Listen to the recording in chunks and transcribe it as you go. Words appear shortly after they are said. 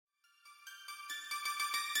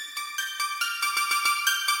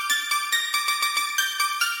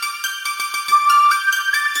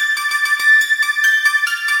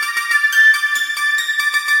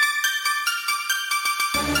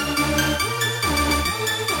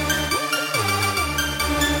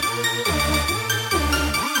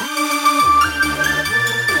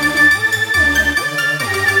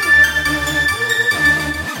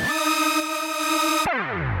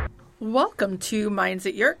Welcome to Minds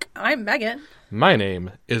at Yerk. I'm Megan. My name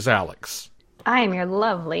is Alex. I am your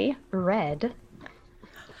lovely Red.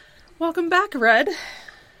 Welcome back, Red.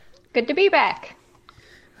 Good to be back.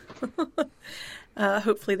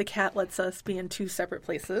 Hopefully the cat lets us be in two separate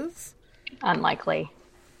places. Unlikely.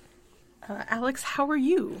 Alex, how are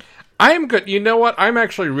you? I am good. You know what? I'm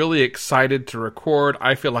actually really excited to record.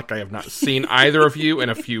 I feel like I have not seen either of you in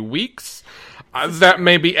a few weeks. That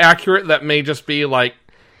may be accurate. That may just be like,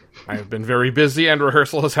 I've been very busy and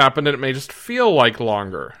rehearsal has happened and it may just feel like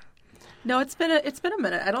longer. No, it's been a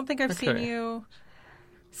minute. I don't think I've seen you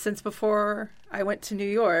since before I went to New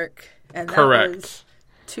York. And Correct. That was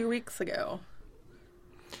 2 weeks ago.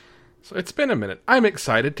 So it's been a minute. I'm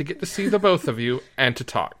excited to get to see the both of you and to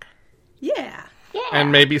talk. Yeah.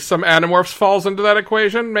 And maybe some Animorphs falls into that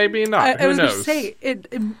equation. Maybe not. I Who was knows? going to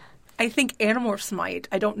say, I think Animorphs might.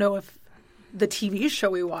 I don't know if the TV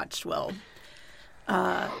show we watched will.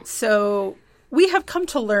 So we have come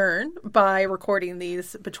to learn by recording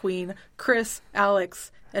these between Chris,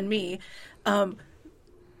 Alex, and me.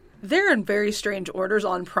 They're in very strange orders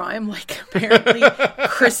on Prime. Like, apparently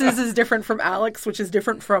Chris's is different from Alex, which is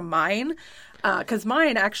different from mine. Because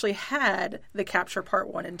mine actually had the Capture Part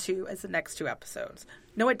 1 and 2 as the next two episodes.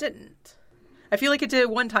 No, it didn't. I feel like it did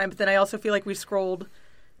one time, but then I also feel like we scrolled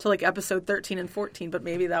to like episode 13 and 14, but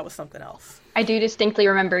maybe that was something else. I do distinctly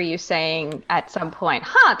remember you saying at some point,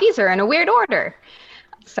 these are in a weird order.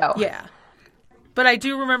 So Yeah. But I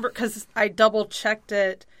do remember, because I double-checked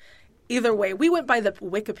it. Either way, we went by the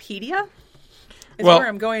Wikipedia. Is where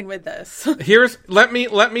I'm going with this. Let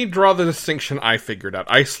me draw the distinction I figured out.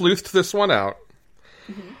 I sleuthed this one out.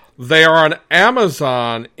 Mm-hmm. They are on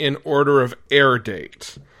Amazon in order of air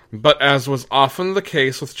date. But as was often the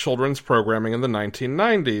case with children's programming in the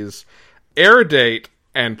 1990s, air date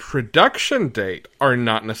and production date are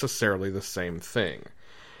not necessarily the same thing.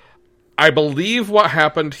 I believe what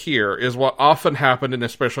happened here is what often happened in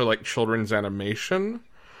especially like children's animation,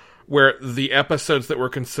 where the episodes that were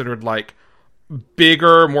considered like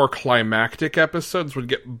bigger, more climactic episodes would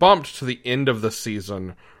get bumped to the end of the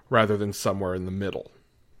season rather than somewhere in the middle.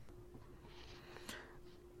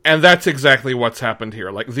 And that's exactly what's happened here.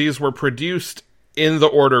 Like, these were produced in the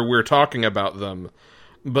order we're talking about them,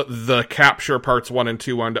 but the Capture Parts 1 and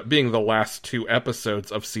 2 wound up being the last two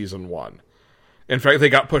episodes of Season 1. In fact, they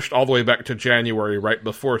got pushed all the way back to January right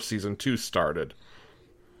before Season 2 started.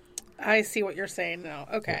 I see what you're saying now.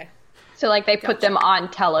 Okay. So like they put them on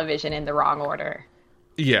television in the wrong order.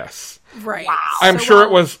 Yes. Right. Wow. I'm sure it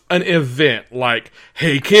was an event like,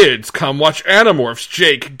 hey kids, come watch Animorphs,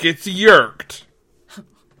 Jake gets yerked.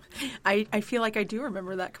 I feel like I do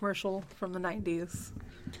remember that commercial from the 90s.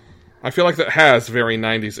 I feel like that has very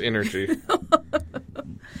 90s energy.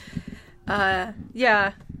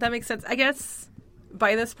 Yeah, that makes sense. I guess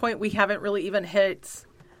by this point we haven't really even hit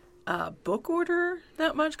book order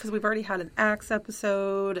that much because we've already had an Axe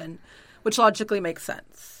episode, and which logically makes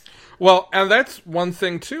sense. Well, and that's one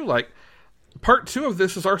thing too, like, part 2 of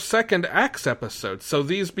this is our second Axe episode, so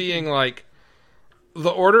these being like, the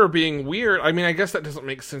order being weird, I mean, I guess that doesn't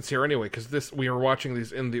make sense here anyway, because we are watching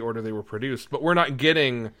these in the order they were produced, but we're not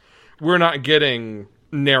getting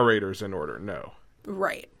narrators in order, no.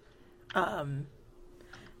 Right.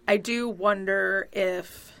 I do wonder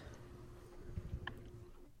if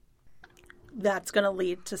that's going to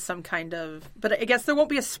lead to some kind of... But I guess there won't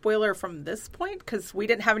be a spoiler from this point, because we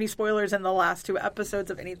didn't have any spoilers in the last two episodes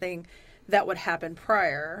of anything that would happen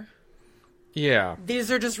prior. Yeah.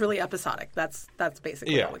 These are just really episodic. That's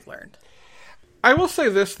basically what we've learned. I will say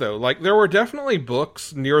this, though. Like, there were definitely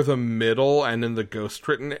books near the middle and in the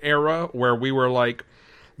Ghostwritten era where we were like,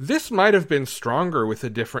 this might have been stronger with a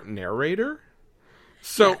different narrator.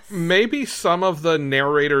 So maybe some of the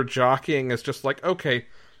narrator jockeying is just like, okay,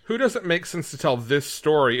 who does it make sense to tell this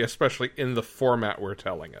story, especially in the format we're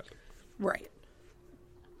telling it? Right.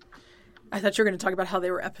 I thought you were going to talk about how they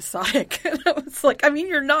were episodic. And I was like, I mean,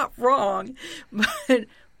 you're not wrong. But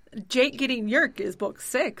Jake Getting Yerk is book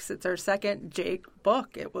 6. It's our second Jake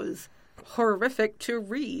book. It was horrific to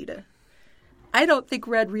read. I don't think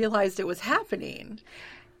Red realized it was happening.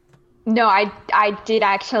 No, I did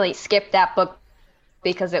actually skip that book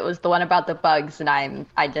because it was the one about the bugs, and I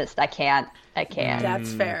can't.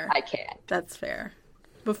 That's fair. I can't. That's fair.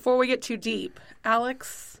 Before we get too deep,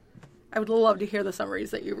 Alex, I would love to hear the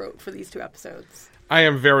summaries that you wrote for these two episodes. I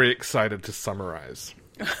am very excited to summarize.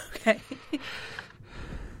 Okay.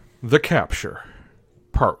 The Capture,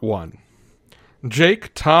 Part 1.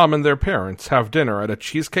 Jake, Tom, and their parents have dinner at a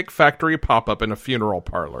Cheesecake Factory pop-up in a funeral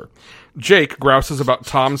parlor. Jake grouses about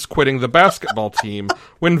Tom's quitting the basketball team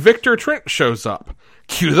when Victor Trent shows up.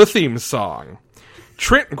 Cue the theme song.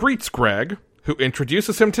 Trent greets Greg, who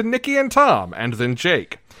introduces him to Nikki and Tom, and then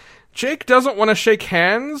Jake. Jake doesn't want to shake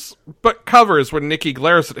hands, but covers when Nikki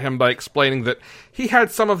glares at him by explaining that he had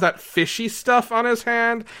some of that fishy stuff on his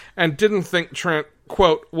hand and didn't think Trent,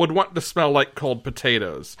 quote, would want to smell like cold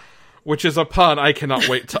potatoes, which is a pun I cannot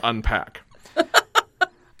wait to unpack.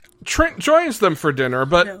 Trent joins them for dinner,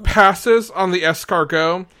 but passes on the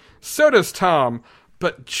escargot. So does Tom,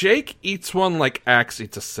 but Jake eats one like Axe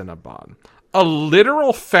eats a Cinnabon. A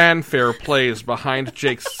literal fanfare plays behind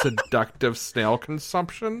Jake's seductive snail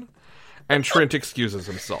consumption, and Trent excuses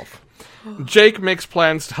himself. Jake makes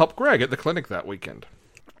plans to help Greg at the clinic that weekend.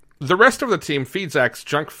 The rest of the team feeds Axe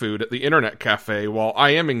junk food at the internet cafe while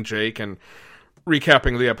IMing Jake and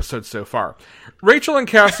recapping the episode so far. Rachel and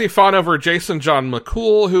Cassie fawn over Jason John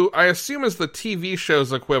McCool, who I assume is the TV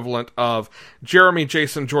show's equivalent of Jeremy,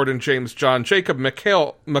 Jason, Jordan, James, John, Jacob,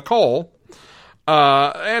 McCall,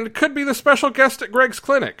 and could be the special guest at Greg's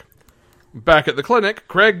clinic. Back at the clinic,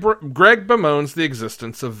 Greg bemoans the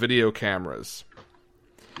existence of video cameras.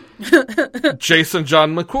 Jason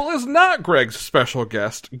John McCool is not Greg's special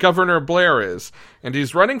guest. Governor Blair is. And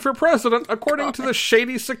he's running for president according to the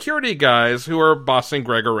shady security guys who are bossing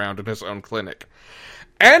Greg around in his own clinic.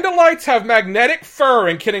 Andalites have magnetic fur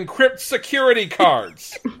and can encrypt security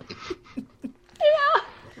cards.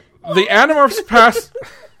 The Animorphs pass...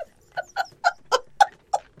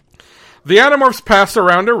 The Animorphs pass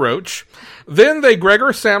around a roach. Then they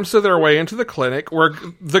Gregor Samsa their way into the clinic, where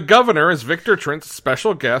the governor is Victor Trent's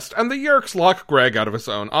special guest, and the Yeerks lock Greg out of his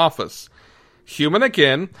own office. Human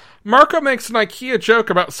again, Marco makes an IKEA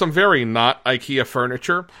joke about some very not IKEA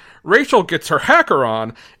furniture. Rachel gets her hacker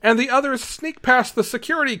on, and the others sneak past the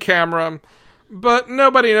security camera, but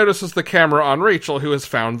nobody notices the camera on Rachel, who has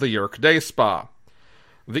found the Yeerk Day Spa.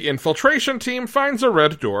 The infiltration team finds a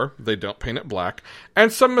red door, they don't paint it black,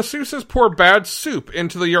 and some masseuses pour bad soup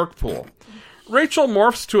into the Yeerk pool. Rachel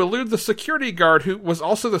morphs to elude the security guard who was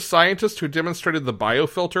also the scientist who demonstrated the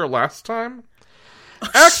biofilter last time.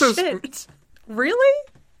 Shit. Really?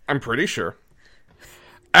 I'm pretty sure.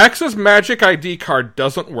 Axe's magic ID card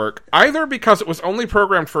doesn't work, either because it was only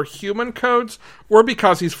programmed for human codes, or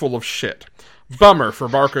because he's full of shit. Bummer for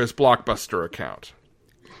Marco's Blockbuster account.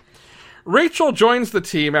 Rachel joins the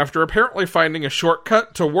team after apparently finding a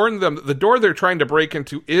shortcut to warn them that the door they're trying to break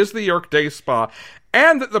into is the Yeerk Day Spa,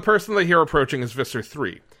 and that the person they hear approaching is Visser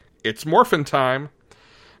 3. It's morphin' time.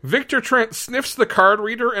 Victor Trent sniffs the card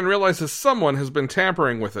reader and realizes someone has been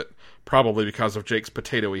tampering with it, probably because of Jake's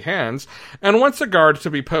potatoey hands, and wants a guard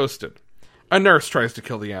to be posted. A nurse tries to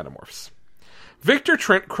kill the Animorphs. Victor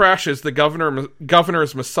Trent crashes the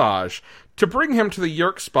governor's massage to bring him to the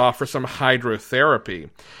Yeerk Spa for some hydrotherapy,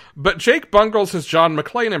 but Jake bungles his John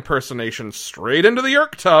McClane impersonation straight into the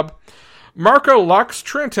Yeerk tub. Marco locks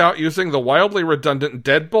Trent out using the wildly redundant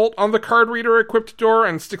deadbolt on the card reader-equipped door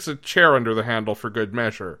and sticks a chair under the handle for good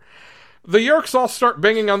measure. The Yeerks all start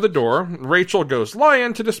banging on the door. Rachel goes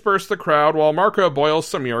lion to disperse the crowd, while Marco boils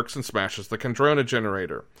some Yeerks and smashes the Kandrona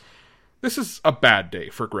generator. This is a bad day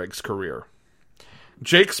for Greg's career.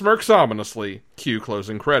 Jake smirks ominously. Cue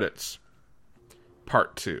closing credits.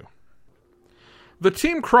 Part 2. The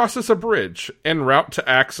team crosses a bridge, en route to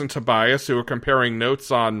Axe and Tobias, who are comparing notes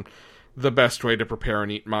on the best way to prepare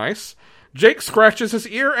and eat mice. Jake scratches his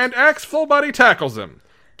ear, and Axe full-body tackles him.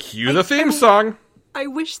 Cue the theme song. I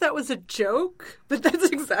wish that was a joke, but that's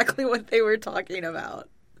exactly what they were talking about.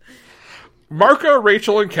 Marco,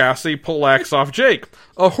 Rachel, and Cassie pull Axe off Jake.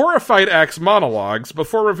 A horrified Axe monologues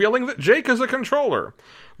before revealing that Jake is a controller.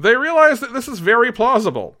 They realize that this is very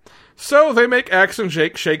plausible. So they make Axe and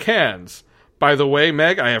Jake shake hands. By the way,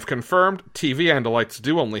 Meg, I have confirmed TV Andalites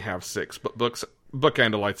do only have 6, but book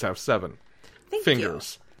Andalites have 7. Thank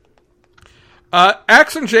fingers.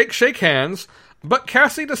 Axe and Jake shake hands, but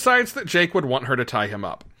Cassie decides that Jake would want her to tie him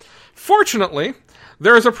up. Fortunately,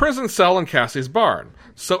 there is a prison cell in Cassie's barn,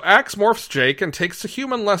 so Axe morphs Jake and takes the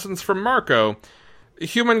human lessons from Marco.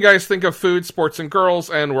 Human guys think of food, sports, and girls,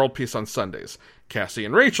 and world peace on Sundays. Cassie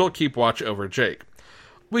and Rachel keep watch over Jake.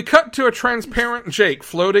 We cut to a transparent Jake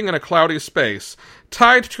floating in a cloudy space,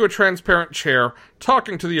 tied to a transparent chair,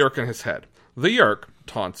 talking to the Yeerk in his head. The Yeerk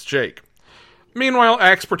taunts Jake. Meanwhile,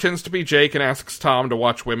 Axe pretends to be Jake and asks Tom to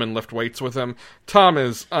watch women lift weights with him. Tom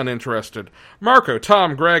is uninterested. Marco,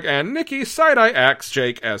 Tom, Greg, and Nikki side-eye Axe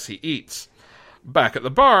Jake as he eats. Back at the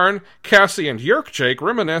barn, Cassie and Yeerk Jake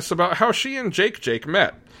reminisce about how she and Jake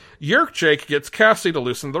met. Yeerk Jake gets Cassie to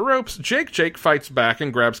loosen the ropes. Jake fights back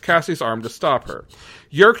and grabs Cassie's arm to stop her.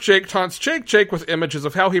 Yeerk Jake taunts Jake with images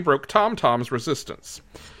of how he broke Tom's resistance.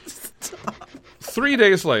 Stop. 3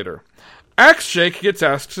 days later, Axe Jake gets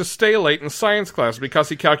asked to stay late in science class because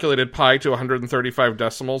he calculated pi to 135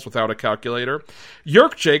 decimals without a calculator.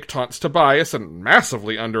 Yerk Jake taunts Tobias and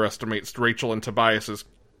massively underestimates Rachel and Tobias's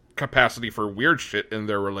capacity for weird shit in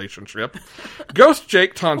their relationship. Ghost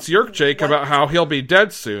Jake taunts Yerk Jake about how he'll be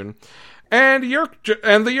dead soon. And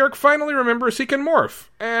the Yerk finally remembers he can morph.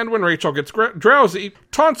 And when Rachel gets drowsy,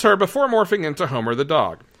 taunts her before morphing into Homer the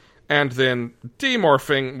dog. And then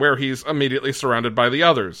demorphing, where he's immediately surrounded by the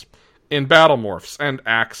others in battle morphs, and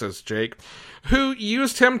axes Jake, who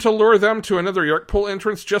used him to lure them to another Yerk pool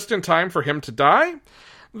entrance just in time for him to die.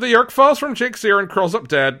 The Yerk falls from Jake's ear and curls up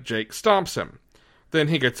dead. Jake stomps him. Then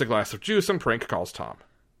he gets a glass of juice and prank calls Tom.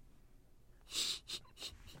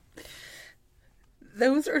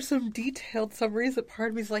 Those are some detailed summaries that part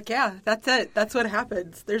of me's like, yeah, that's it. That's what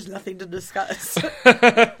happens. There's nothing to discuss.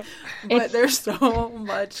 But there's so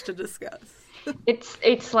much to discuss.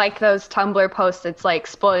 It's like those Tumblr posts. It's like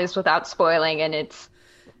spoilers without spoiling, and it's...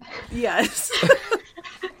 Yes.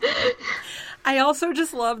 I also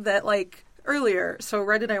just love that, like, earlier, so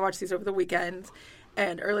Red and I watched these over the weekend,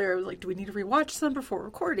 and earlier I was like, do we need to rewatch them before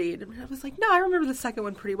recording? And I was like, no, I remember the second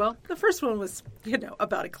one pretty well. The first one was,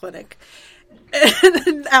 about a clinic. And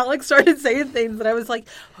then Alex started saying things that I was like,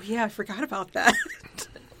 oh yeah, I forgot about that.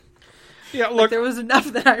 Yeah, look, like, there was enough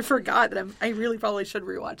that I forgot that I really probably should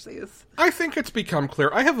rewatch these. I think it's become clear.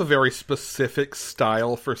 I have a very specific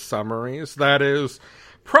style for summaries. That is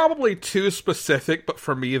probably too specific, but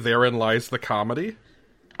for me, therein lies the comedy.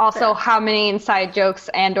 Also, how many inside jokes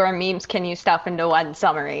and or memes can you stuff into one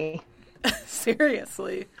summary?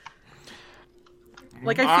 Seriously.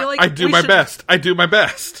 Like, I feel like I do my best. I do my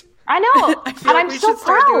best. I know. I feel and like I'm we so should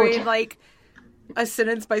start proud. doing, like, a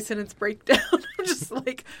sentence by sentence breakdown. Just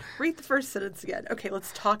like, read the first sentence again. Okay,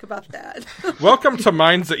 let's talk about that. Welcome to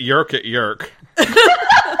Minds at Yerk at Yerk.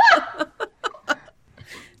 The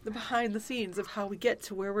behind the scenes of how we get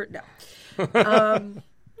to where we're no.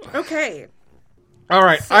 Okay. All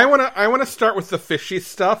right, so, I want to start with the fishy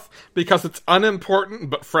stuff because it's unimportant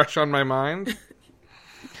but fresh on my mind.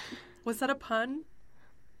 Was that a pun?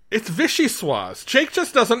 It's Vichyssoise. Jake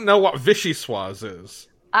just doesn't know what Vichyssoise is.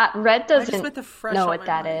 Red doesn't know what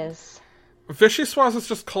that mind. is. Vichyssoise is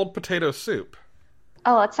just cold potato soup.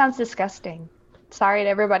 Oh, that sounds disgusting. Sorry to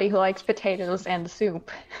everybody who likes potatoes and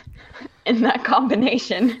soup in that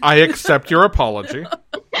combination. I accept your apology.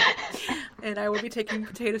 And I will be taking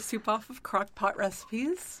potato soup off of Crock-Pot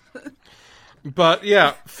recipes. But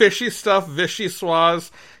yeah, fishy stuff,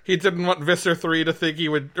 Vichyssoise. He didn't want Visser 3 to think he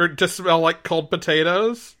would, or to smell like cold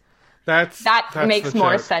potatoes. That's makes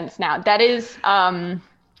more sense now. That is the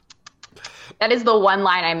one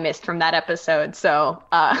line I missed from that episode. So,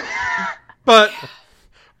 But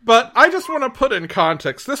I just want to put in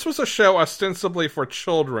context. This was a show ostensibly for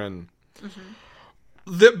children. Mm-hmm.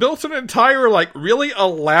 That built an entire, like, really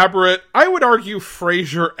elaborate, I would argue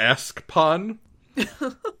Frasier-esque pun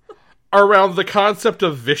around the concept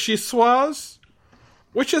of Vichyssoise,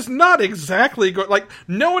 which is not exactly good. Like,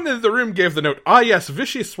 no one in the room gave the note, yes,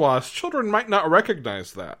 Vichyssoise. Children might not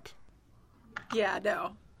recognize that. Yeah,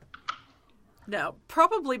 no. No,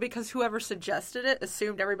 probably because whoever suggested it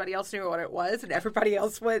assumed everybody else knew what it was, and everybody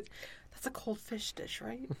else went, that's a cold fish dish,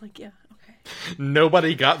 right? Like, yeah, okay.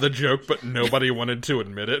 Nobody got the joke, but nobody wanted to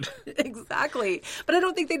admit it. Exactly. But I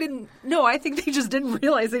don't think they didn't... No, I think they just didn't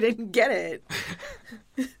realize they didn't get it.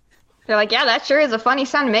 They're like, yeah, that sure is a funny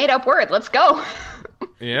sound made-up word. Let's go.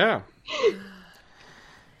 Yeah.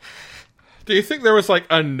 Do you think there was, like,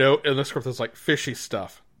 a note in the script that's like, fishy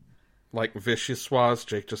stuff? Like, Vichyssoise,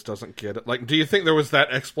 Jake just doesn't get it. Like, do you think there was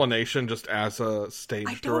that explanation just as a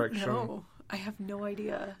stage direction? I don't know. I have no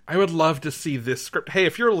idea. I would love to see this script. Hey,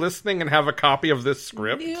 if you're listening and have a copy of this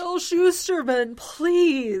script... Neal Shusterman,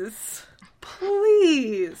 please.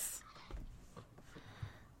 Please.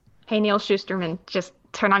 Hey, Neal Shusterman, just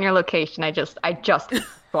turn on your location. I just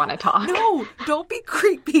want to talk. No, don't be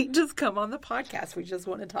creepy. Just come on the podcast. We just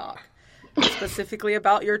want to talk. Specifically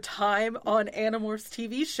about your time on Animorphs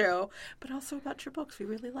TV show, but also about your books. We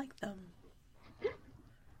really like them.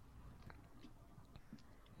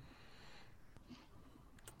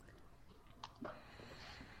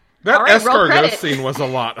 That escargot scene was a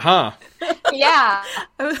lot, huh? Yeah.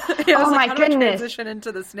 Oh my goodness. Transition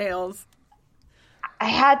into the snails. I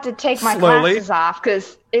had to take my glasses off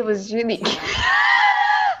because it was really...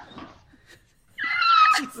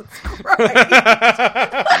 Jesus Christ.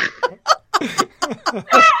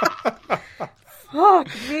 Fuck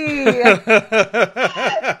me.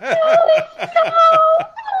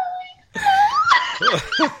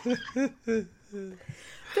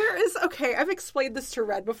 There is, okay, I've explained this to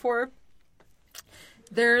Red before.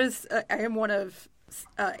 I am one of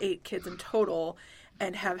 8 kids in total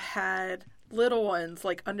and have had little ones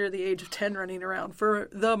like under the age of 10 running around for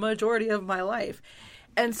the majority of my life.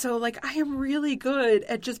 And so like I am really good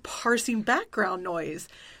at just parsing background noise.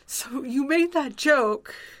 So you made that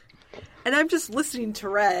joke and I'm just listening to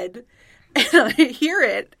Red and I hear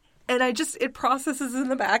it and it processes in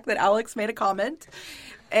the back that Alex made a comment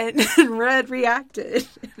and Red reacted.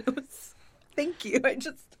 It was, thank you.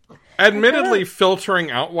 Admittedly,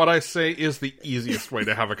 filtering out what I say is the easiest way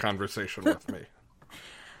to have a conversation with me.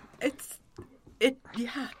 It's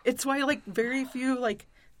why like very few, like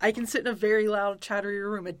I can sit in a very loud chattery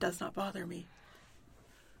room. It does not bother me.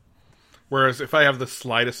 Whereas if I have the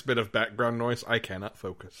slightest bit of background noise, I cannot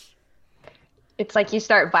focus. It's like you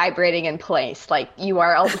start vibrating in place. Like you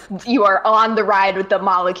are on the ride with the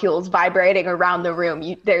molecules vibrating around the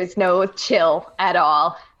room. There's no chill at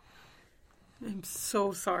all. I'm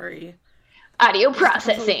so sorry. Audio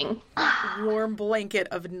processing. Warm blanket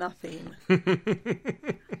of nothing.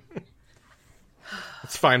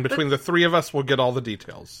 It's fine. Between the three of us, we'll get all the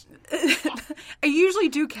details. I usually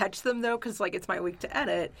do catch them, though, because, like, it's my week to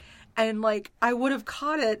edit. And, like, I would have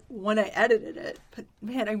caught it when I edited it. But,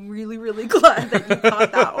 man, I'm really, really glad that you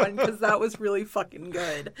caught that one, because that was really fucking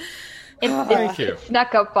good. Thank you. It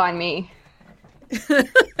snuck up on me.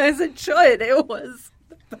 As it should. It was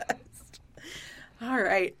the best. All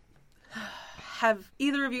right. Have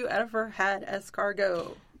either of you ever had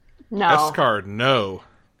escargot? No. Escard, no.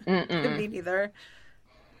 Me neither.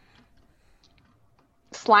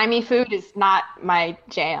 Slimy food is not my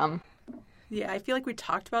jam. Yeah, I feel like we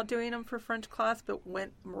talked about doing them for French class, but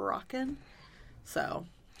went Moroccan. So.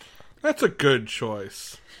 That's a good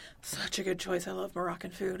choice. Such a good choice. I love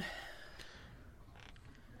Moroccan food.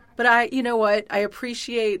 But you know what? I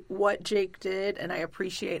appreciate what Jake did, and I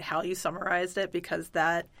appreciate how you summarized it, because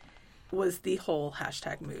that was the whole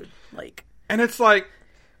hashtag mood. Like, and it's like,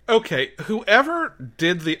 okay, whoever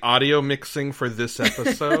did the audio mixing for this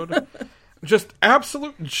episode, just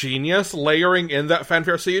absolute genius layering in that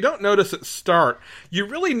fanfare. So you don't notice it start. You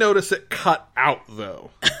really notice it cut out,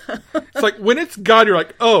 though. It's like, when it's gone, you're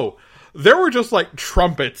like, oh, there were just, like,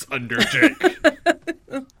 trumpets under Jake.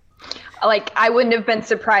 Like, I wouldn't have been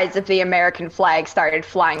surprised if the American flag started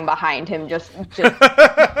flying behind him, just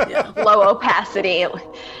low opacity.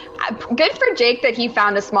 Good for Jake that he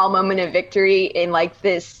found a small moment of victory in, like,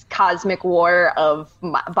 this cosmic war of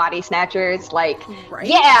body snatchers. Like, right?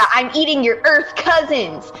 Yeah, I'm eating your Earth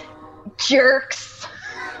cousins, jerks.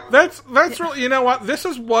 That's really, you know what? This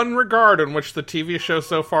is one regard in which the TV show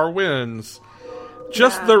so far wins.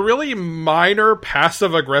 Just the really minor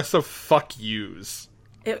passive-aggressive fuck yous.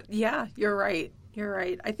 Yeah, you're right. You're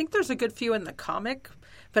right. I think there's a good few in the comic,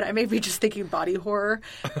 but I may be just thinking body horror.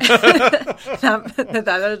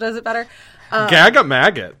 that does it better. Gaga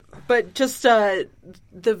maggot. But just the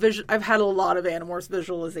visual. I've had a lot of Animorphs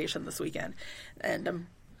visualization this weekend, and I'm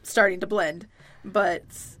starting to blend. But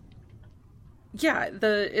yeah,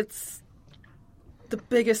 it's the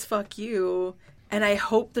biggest fuck you, and I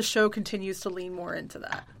hope the show continues to lean more into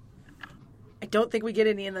that. I don't think we get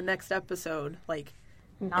any in the next episode, like.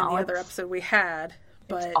 No, in the other episode we had,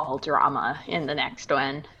 but it's all drama in the next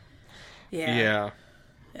one. Yeah.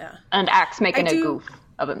 And Axe making a goof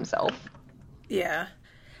of himself. Yeah.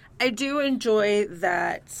 I do enjoy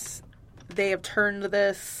that they have turned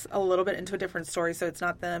this a little bit into a different story, so it's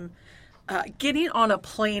not them getting on a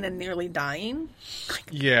plane and nearly dying.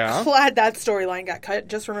 Yeah. Glad that storyline got cut.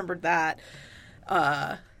 Just remembered that.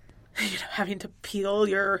 Having to peel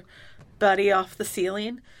your buddy off the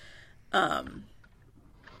ceiling.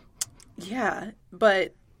 Yeah,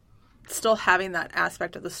 but still having that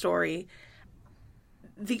aspect of the story.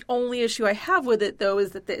 The only issue I have with it, though,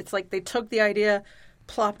 is that it's like they took the idea,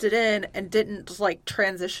 plopped it in, and didn't, like,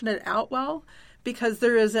 transition it out well. Because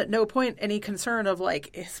there is at no point any concern of,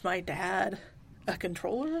 like, is my dad a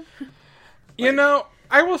controller? You know,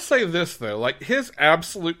 I will say this, though. Like, his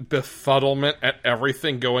absolute befuddlement at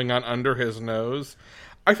everything going on under his nose,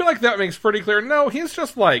 I feel like that makes pretty clear. No, he's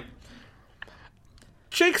just, like...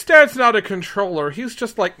 Jake's dad's not a controller. He's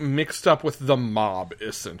just, like, mixed up with the mob,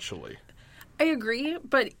 essentially. I agree,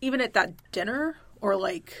 but even at that dinner, or,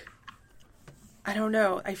 like, I don't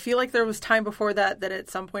know. I feel like there was time before that at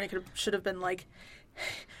some point it should have been, like,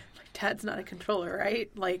 my dad's not a controller,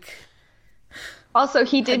 right? Like... Also,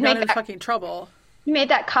 he did make that fucking trouble. He made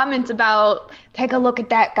that comment about, take a look at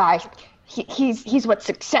that guy. He's what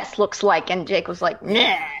success looks like, and Jake was like,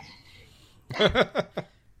 nah.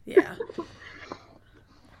 Yeah.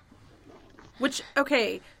 Which,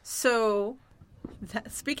 okay, so,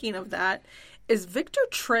 speaking of that, is Victor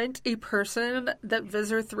Trent a person that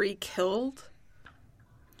Visser 3 killed?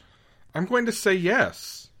 I'm going to say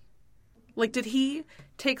yes. Like, did he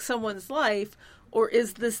take someone's life, or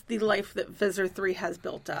is this the life that Visser 3 has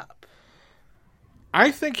built up?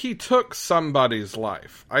 I think he took somebody's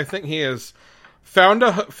life. I think he has found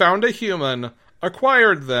a human,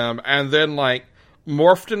 acquired them, and then, like,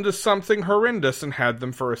 morphed into something horrendous and had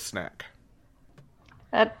them for a snack.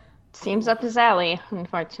 That seems up his alley,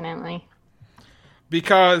 unfortunately.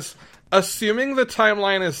 Because, assuming the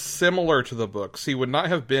timeline is similar to the books, he would not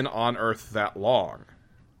have been on Earth that long.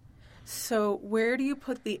 So where do you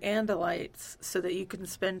put the Andalites so that you can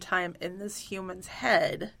spend time in this human's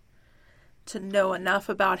head to know enough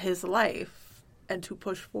about his life and to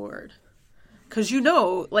push forward? Because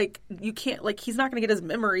like, you can't, like, he's not going to get his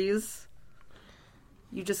memories.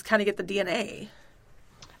 You just kind of get the DNA.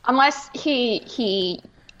 Unless he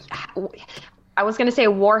I was going to say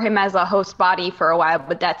wore him as a host body for a while,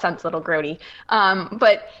 but that sounds a little grody.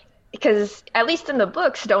 But because at least in the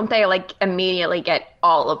books, don't they, like, immediately get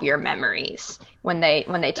all of your memories when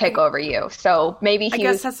they take over you? So maybe I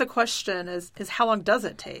guess that's the question is how long does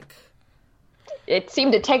it take? It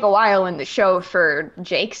seemed to take a while in the show for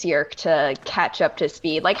Jake's Yeerk to catch up to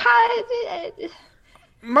speed. Like, hi.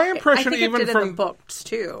 My impression, I think even it did from in the books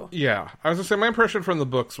too. Yeah, I was gonna say my impression from the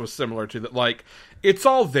books was similar to that. Like, it's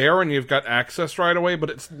all there and you've got access right away,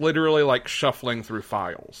 but it's literally like shuffling through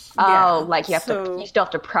files. Oh, like you still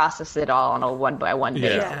have to process it all on a one by one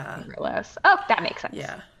basis, more or less. Oh, that makes sense.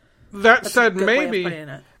 Yeah. That said,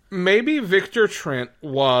 maybe Victor Trent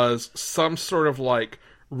was some sort of like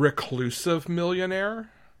reclusive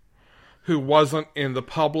millionaire who wasn't in the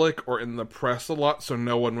public or in the press a lot, so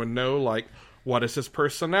no one would know, like, what is his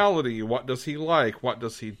personality? What does he like? What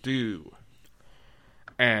does he do?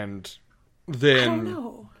 And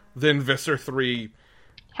then Visser 3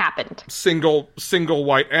 happened. Single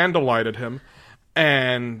white Andalited him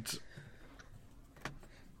and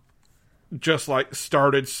just, like,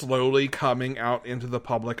 started slowly coming out into the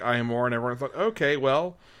public eye more, and everyone thought, okay,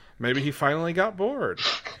 well, maybe he finally got bored.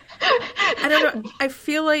 I don't know. I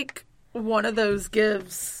feel like one of those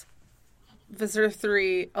gives Visser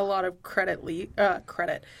 3 a lot of creative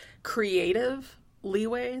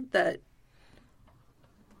leeway that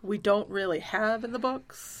we don't really have in the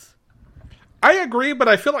books. I agree, but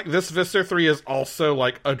I feel like this Visser 3 is also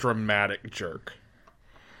like a dramatic jerk.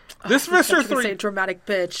 This Visser 3 say dramatic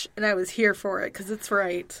bitch, and I was here for it because it's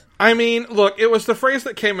right. I mean, look, it was the phrase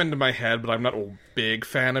that came into my head, but I'm not a big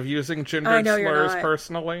fan of using gendered slurs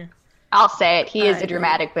personally. I'll say it. He is a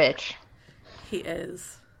dramatic bitch. He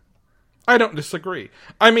is. I don't disagree.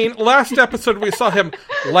 I mean, last episode we saw him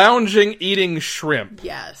lounging, eating shrimp.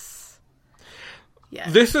 Yes.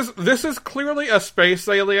 This is clearly a space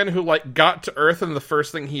alien who, like, got to Earth and the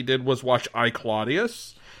first thing he did was watch I,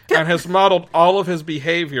 Claudius, and has modeled all of his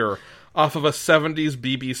behavior off of a 70s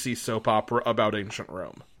BBC soap opera about ancient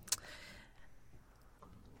Rome.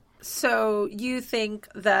 So you think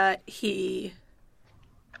that he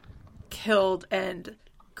killed and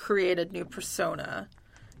created new persona,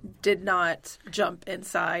 did not jump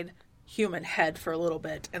inside human head for a little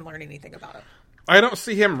bit and learn anything about it? I don't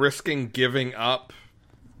see him risking giving up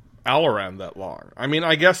Alaran that long. I mean,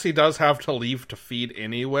 I guess he does have to leave to feed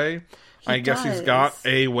anyway. I guess he's got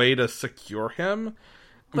a way to secure him.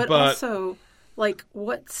 But also, like,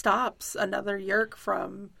 what stops another Yeerk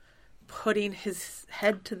from putting his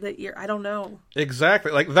head to the ear? I don't know.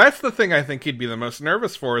 Exactly. Like, that's the thing I think he'd be the most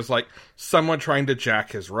nervous for, is, like, someone trying to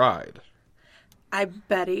jack his ride. I'm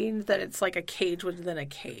betting that it's like a cage within a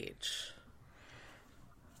cage.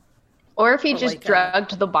 Or if he just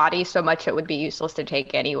drugged the body so much it would be useless to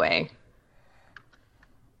take anyway.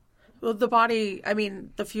 Well, the body, I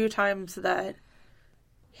mean, the few times that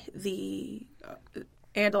the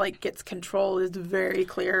Andalite gets control is very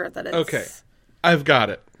clear that it's... Okay, I've got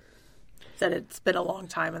it. That it's been a long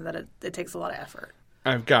time and that it takes a lot of effort.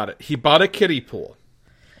 I've got it. He bought a kiddie pool.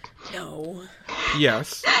 No.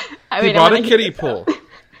 Yes. He bought a kiddie pool.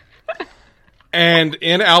 And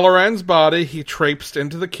in Alaran's body, he traipsed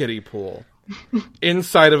into the kiddie pool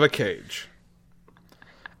inside of a cage.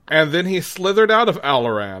 And then he slithered out of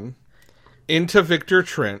Alaran into Victor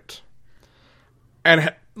Trent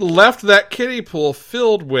and left that kiddie pool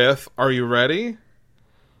filled with, are you ready?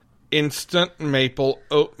 Instant maple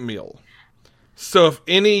oatmeal. So if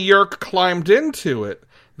any Yeerk climbed into it,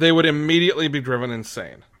 they would immediately be driven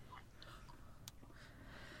insane.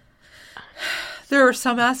 There are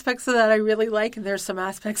some aspects of that I really like, and there's some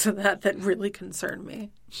aspects of that really concern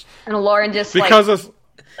me. And Lauren just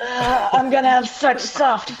I'm gonna have such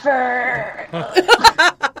soft fur.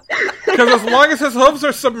 Because as long as his hooves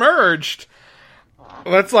are submerged,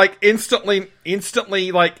 that's like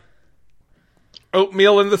instantly like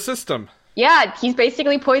oatmeal in the system. Yeah, he's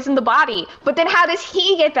basically poisoned the body. But then how does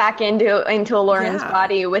he get back into Lauren's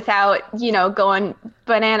body without, going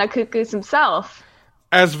banana cuckoos himself?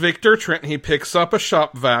 As Victor Trent, he picks up a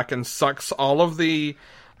shop vac and sucks all of the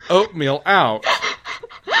oatmeal out.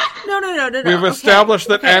 No. We've established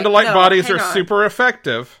that Andalite bodies are super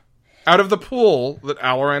effective out of the pool that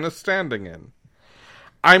Alaran is standing in.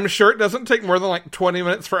 I'm sure it doesn't take more than 20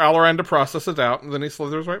 minutes for Alaran to process it out, and then he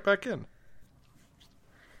slithers right back in.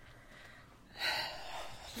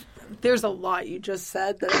 There's a lot you just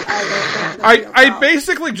said that I don't know. I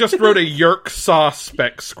basically just wrote a Yerk Saw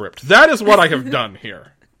spec script. That is what I have done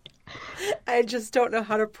here. I just don't know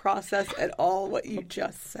how to process at all what you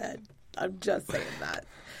just said. I'm just saying that.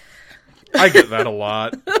 I get that a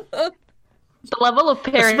lot. The level of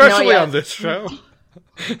paranoia. Especially on this show.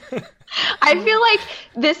 I feel like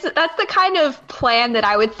that's the kind of plan that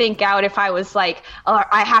I would think out if I was like, oh,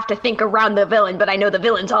 I have to think around the villain, but I know the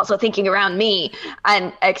villain's also thinking around me.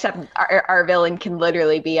 And except our villain can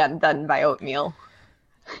literally be undone by oatmeal.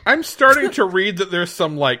 I'm starting to read that there's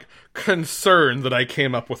some concern that I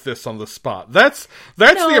came up with this on the spot. That's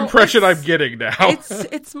the impression I'm getting now.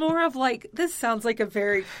 It's more of this sounds like a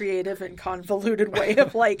very creative and convoluted way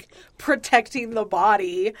of protecting the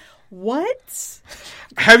body. What?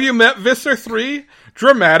 Have you met Visser 3?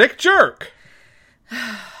 Dramatic jerk.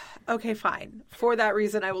 Okay, fine. For that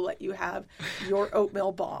reason, I will let you have your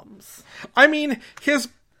oatmeal bombs. I mean, his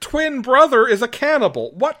twin brother is a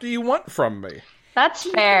cannibal. What do you want from me? That's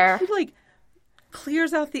fair. He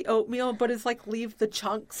clears out the oatmeal, but is leave the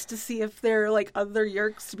chunks to see if they're other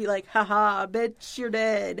yerks to be haha, bitch, you're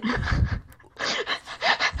dead.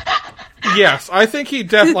 Yes, I think he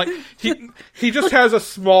definitely he just has a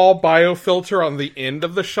small biofilter on the end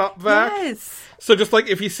of the shop vac. Yes. So just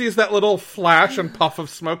if he sees that little flash and puff of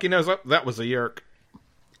smoke, he knows that was a yerk.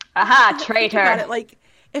 Aha, traitor. Think about it,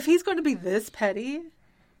 if he's going to be this petty,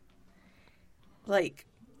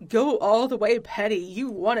 go all the way petty. You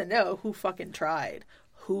want to know who fucking tried.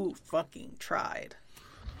 Who fucking tried.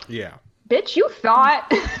 Yeah. Bitch, you thought.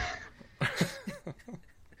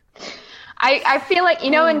 I feel like,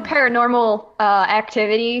 in Paranormal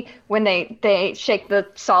Activity, when they shake the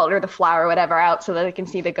salt or the flour or whatever out so that they can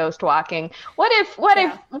see the ghost walking. What if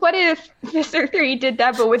Mr. 3 did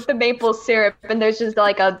that, but with the maple syrup, and there's just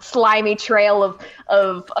a slimy trail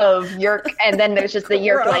of yerk, and then there's just the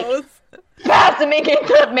yerk spasming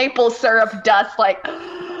into maple syrup dust on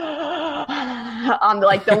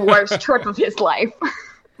the worst trip of his life.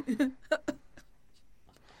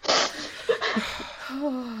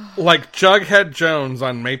 Like Jughead Jones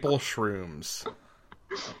on maple shrooms.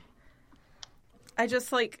 I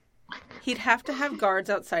just he'd have to have guards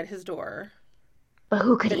outside his door. But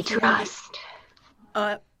who could he trust?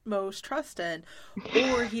 Utmost trust in.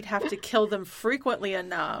 Or he'd have to kill them frequently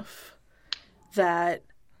enough that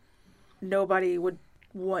nobody would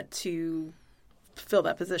want to fill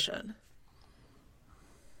that position.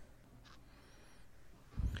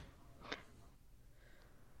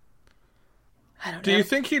 I don't know. Do you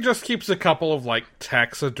think he just keeps a couple of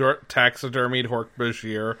taxidermied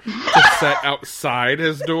Hork-Bajir to set outside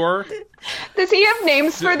his door? Does he have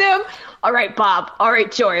names for them? All right, Bob. All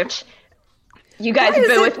right, George. You guys have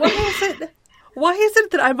been with me. Why is it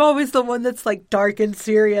that I'm always the one that's dark and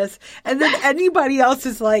serious, and then anybody else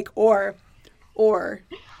is or?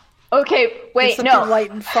 Okay, wait, no.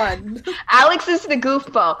 Light and fun. Alex is the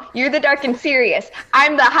goofball. You're the dark and serious.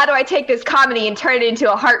 I'm the how do I take this comedy and turn it into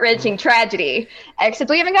a heart-wrenching tragedy. Except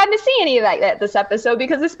we haven't gotten to see any of that this episode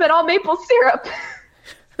because it's been all maple syrup.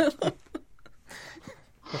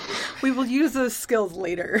 We will use those skills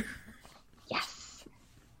later. Yes.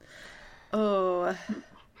 Oh.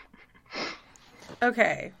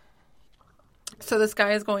 Okay. So this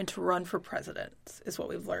guy is going to run for president, is what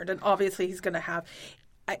we've learned. And obviously he's going to have...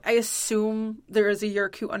 I assume there is a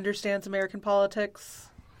yerk who understands American politics.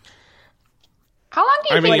 How long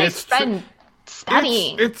do you think they spend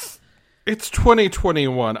studying? It's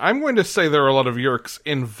 2021. I'm going to say there are a lot of yerks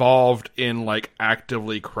involved in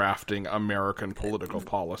actively crafting American political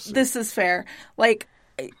policy. This is fair.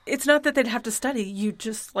 It's not that they'd have to study. You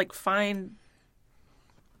just find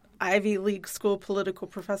Ivy League school political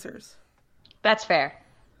professors. That's fair.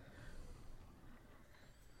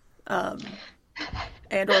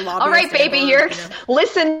 And or lobbyists. All right, baby yerks,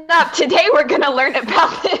 listen up. Today we're going to learn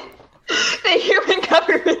about the human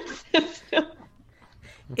government system.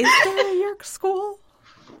 Is there a yerk school?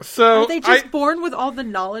 So are they just born with all the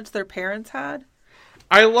knowledge their parents had?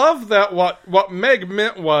 I love that what Meg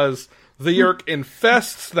meant was The Yeerk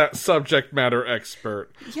infests that subject matter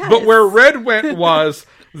expert. Yes. But where Red went was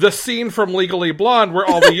the scene from Legally Blonde where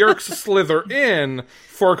all the Yeerks slither in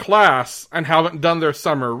for class and haven't done their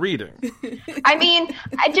summer reading. I mean,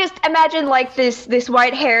 I just imagine like this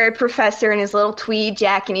white-haired professor in his little tweed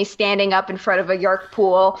jacket, and he's standing up in front of a Yeerk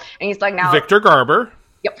pool, and he's like, now... Victor Garber.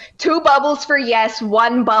 Yep. 2 bubbles for yes,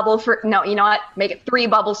 1 bubble for no. You know what? Make it 3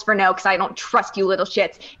 bubbles for no, because I don't trust you little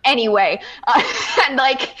shits. Anyway, and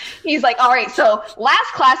like he's like, all right. So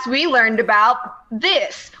last class we learned about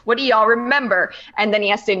this. What do y'all remember? And then he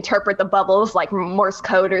has to interpret the bubbles like Morse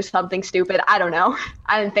code or something stupid. I don't know.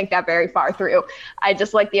 I didn't think that very far through. I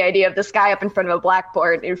just like the idea of this guy up in front of a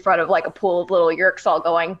blackboard in front of like a pool of little Yeerks all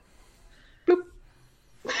going, boop.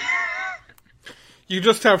 You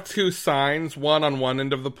just have 2 signs, one on one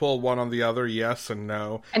end of the pool, one on the other, yes and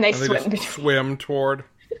no. And they just swim toward.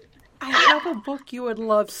 I have a book you would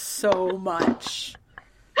love so much.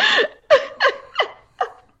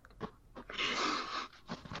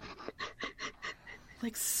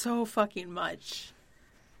 Like, so fucking much.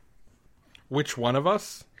 Which one of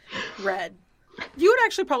us? Red. You would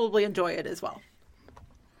actually probably enjoy it as well.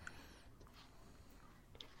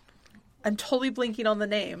 I'm totally blinking on the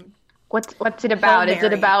name. What's it about? Hail Is it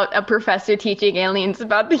Mary. about a professor teaching aliens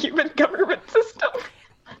about the human government system?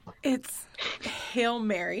 It's Hail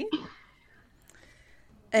Mary.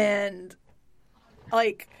 And,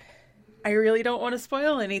 like, I really don't want to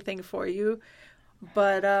spoil anything for you,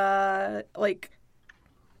 but, like,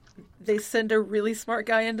 they send a really smart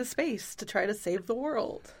guy into space to try to save the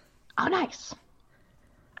world. Oh, nice.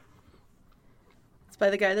 It's by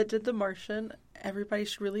the guy that did The Martian. Everybody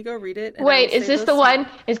should really go read it. And Wait, I will is say this the one?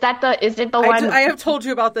 Is it the one? I have told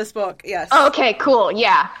you about this book, yes. Oh, okay, cool.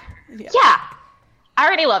 Yeah. Yeah. I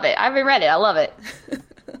already love it. I haven't read it. I love it.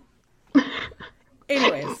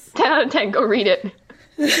 Anyways. 10 out of 10. Go read it.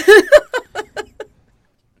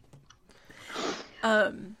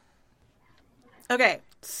 Okay,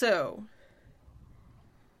 so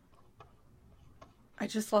I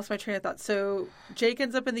just lost my train of thought. So Jake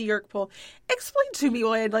ends up in the Yeerk pool. Explain to me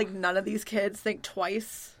why like none of these kids think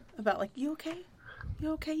twice about like, you okay?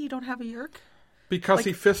 You okay? You don't have a Yeerk? Because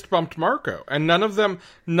he fist bumped Marco, and none of them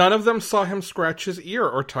saw him scratch his ear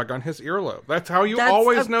or tug on his earlobe. That's how you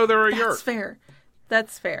always know they're a Yeerk. That's fair.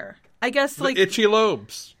 That's fair. I guess like the itchy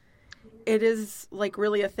lobes. It is like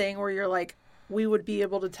really a thing where you're like, we would be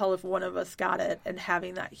able to tell if one of us got it, and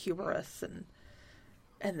having that hubris and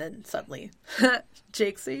then suddenly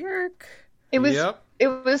Jake's a Yeerk. It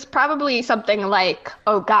was probably something like,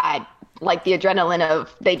 oh God, like the adrenaline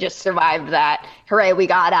of they just survived that. Hooray, we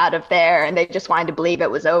got out of there, and they just wanted to believe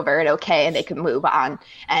it was over and okay, and they could move on.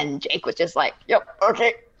 And Jake was just like, yep,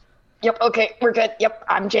 okay, we're good. Yep,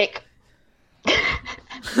 I'm Jake.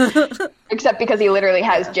 Except because he literally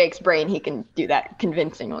has Jake's brain, he can do that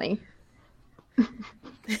convincingly.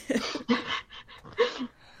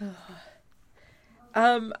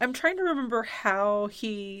 I'm trying to remember how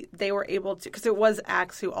they were able to, because it was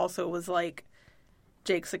Axe who also was like,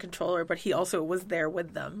 Jake's the controller, but he also was there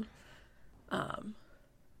with them. I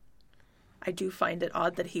do find it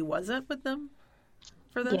odd that he wasn't with them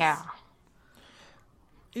for this.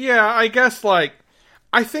 Yeah, I guess, like,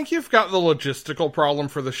 I think you've got the logistical problem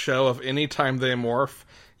for the show of any time they morph,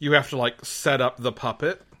 you have to, like, set up the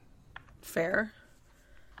puppet. Fair.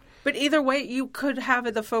 But either way, you could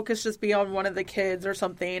have the focus just be on one of the kids or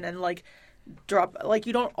something and, like, drop... Like,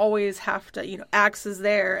 you don't always have to, Axe is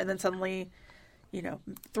there and then suddenly,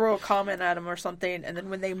 throw a comment at him or something, and then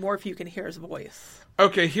when they morph, you can hear his voice.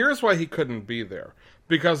 Okay, here's why he couldn't be there.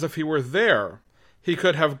 Because if he were there, he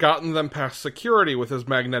could have gotten them past security with his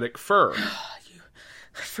magnetic fur.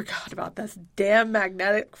 I forgot about this damn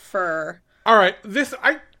magnetic fur. All right,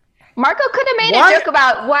 Marco could have made a joke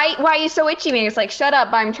about why are you so itchy? And it's like, shut up!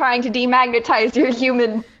 I'm trying to demagnetize your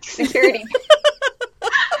human security.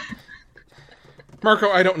 Marco,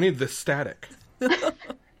 I don't need this static.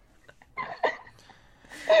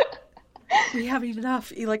 We have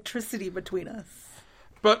enough electricity between us.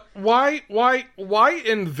 But why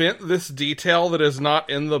invent this detail that is not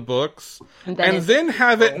in the books and then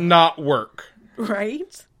have it not work?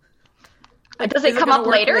 Right? Does it come up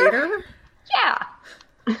later? Yeah.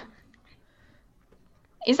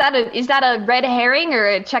 Is that a red herring or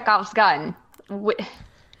a Chekhov's gun?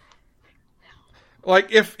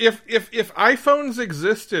 Like if iPhones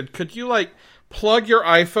existed, could you like plug your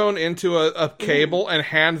iPhone into a cable and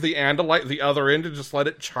hand the Andalite the other end and just let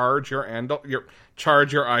it charge your iPhone?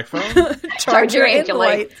 Charge your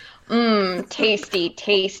Andalite.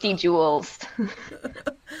 Tasty jewels.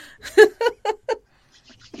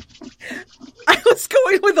 I was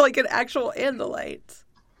going with like an actual Andalite.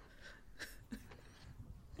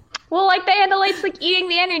 Well, like the Andalites like eating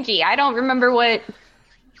the energy. I don't remember what.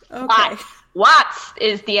 Okay. Watts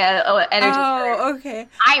is the energy. Oh, okay.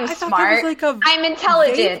 I'm I thought smart. that was like a I'm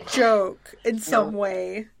intelligent. vape joke in some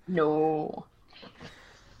way. No.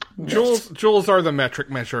 Joules are the metric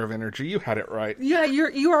measure of energy. You had it right. Yeah,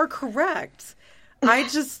 you are correct. I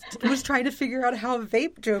just was trying to figure out how a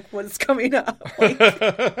vape joke was coming up. Like,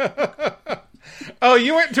 Oh,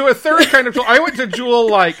 you went to a third kind of Joule. I went to Joule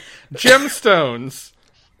like gemstones.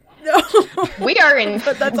 no. We are in.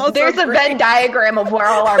 But that's also there's a great. Venn diagram of where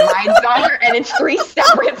all our minds are, and it's 3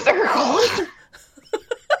 separate circles.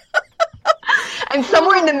 And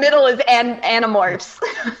somewhere in the middle is Animorphs,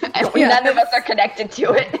 and none of us are connected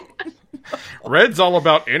to it. Red's all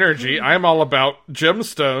about energy. I'm all about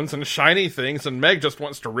gemstones and shiny things, and Meg just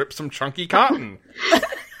wants to rip some chunky cotton.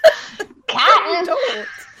 Cotton. Don't.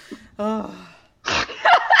 Oh.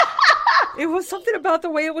 It was something about the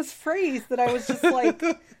way it was phrased that I was just like,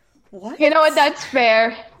 what? You know what? That's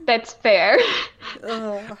fair. That's fair.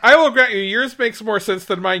 I will grant you, yours makes more sense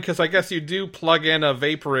than mine, because I guess you do plug in a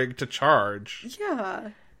vape rig to charge. Yeah.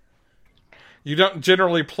 You don't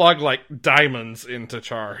generally plug, like, diamonds into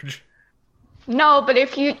charge. No, but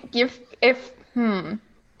if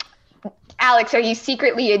Alex, are you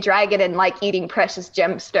secretly a dragon and like eating precious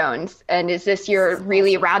gemstones? And is this your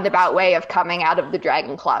really roundabout way of coming out of the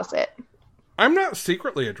dragon closet? I'm not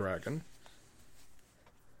secretly a dragon.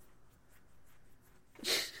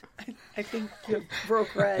 I think you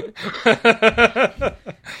broke Red.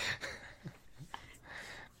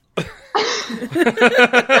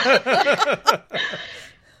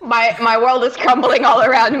 My world is crumbling all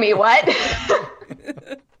around me. What?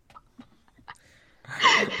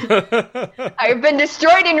 I've been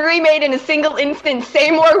destroyed and remade in a single instant.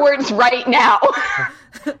 Say more words right now.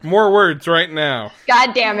 More words right now.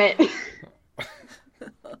 God damn it.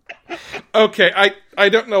 Okay, I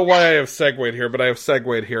don't know why I have segued here, but I have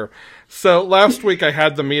segued here. So last week I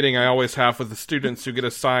had the meeting I always have with the students who get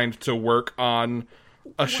assigned to work on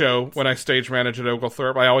a show when I stage manage at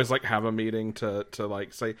Oglethorpe. I always like have a meeting to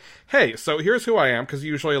like say, hey, so here's who I am, because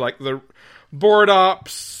usually like the board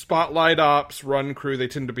ops, spotlight ops, run crew, they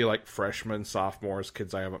tend to be like freshmen, sophomores,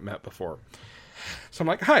 kids I haven't met before. So I'm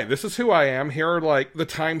like, hi, this is who I am. Here are like the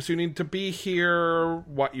times you need to be here,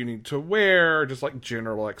 what you need to wear, just like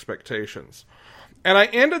general expectations. And I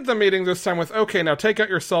ended the meeting this time with, okay, now take out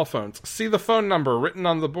your cell phones. See the phone number written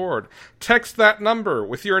on the board. Text that number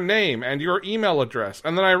with your name and your email address.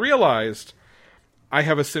 And then I realized I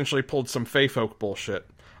have essentially pulled some Fey folk bullshit.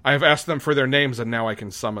 I have asked them for their names and now I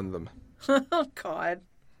can summon them. Oh, God.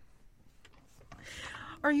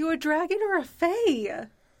 Are you a dragon or a fae?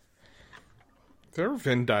 There are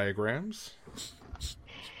Venn diagrams.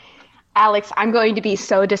 Alex, I'm going to be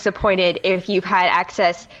so disappointed if you've had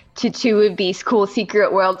access to 2 of these cool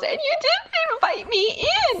secret worlds and you didn't invite me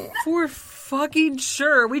in. For fucking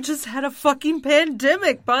sure. We just had a fucking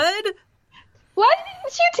pandemic, bud. Why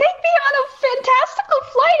didn't you take me on a fantastical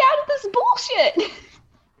flight out of this bullshit?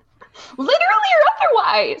 Literally or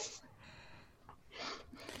otherwise.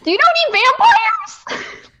 Do you know any vampires?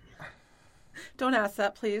 Don't ask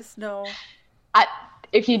that, please. No.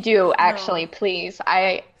 If you do, actually, please.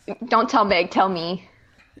 Don't tell Meg, tell me.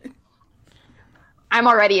 I'm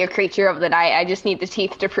already a creature of the night. I just need the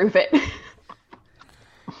teeth to prove it.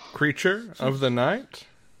 Creature of the night?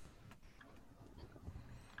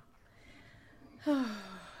 I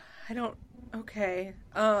don't... Okay.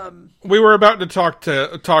 We were about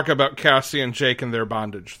to talk about Cassie and Jake and their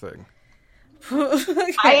bondage thing.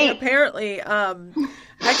 Okay, apparently.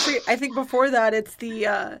 Actually, I think before that, it's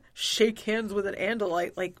the shake hands with an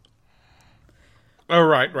Andalite. Like, oh,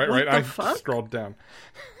 right. I fuck? scrolled down.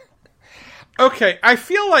 Okay, I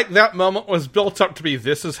feel like that moment was built up to be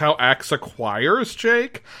this is how Axe acquires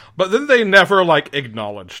Jake, but then they never, like,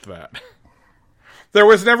 acknowledged that. There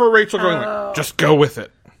was never Rachel going like, just go with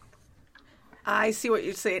it. I see what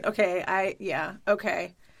you're saying. Okay,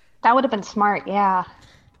 okay. That would have been smart, yeah.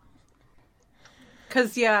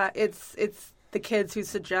 Because, yeah, it's the kids who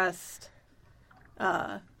suggest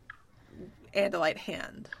Andalite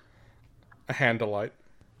hand. A handalite.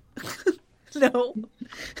 No.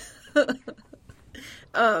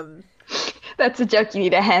 That's a joke you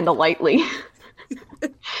need to handle lightly.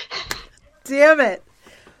 Damn it.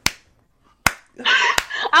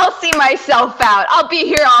 I'll see myself out. I'll be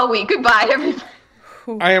here all week. Goodbye, everybody.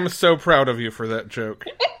 I am so proud of you for that joke.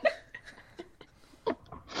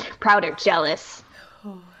 Proud or jealous?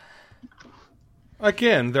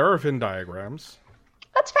 Again, there are Venn diagrams.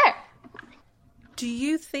 That's fair. Do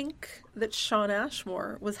you think that Shawn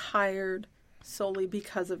Ashmore was hired solely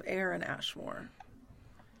because of Aaron Ashmore?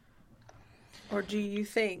 Or do you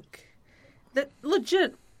think that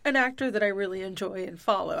legit an actor that I really enjoy and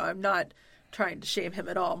follow, I'm not trying to shame him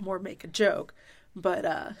at all, more make a joke, but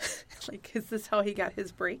like, is this how he got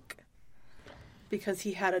his break? Because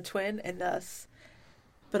he had a twin and thus,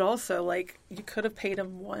 but also like you could have paid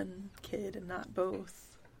him one kid and not both.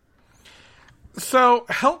 So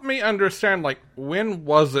help me understand, like, when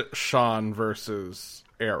was it Sean versus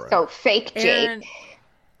Aaron? So fake Jake. Aaron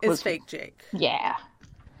is fake Jake. Yeah.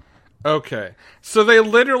 Okay. So they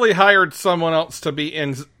literally hired someone else to be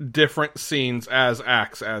in different scenes as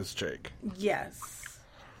acts as Jake. Yes.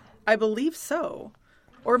 I believe so.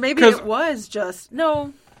 Or maybe it was just...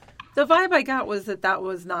 No. The vibe I got was that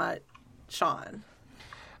was not Sean.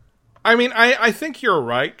 I mean, I think you're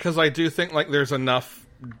right, because I do think, like, there's enough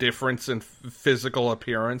difference in physical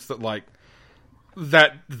appearance that, like,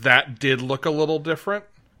 that did look a little different.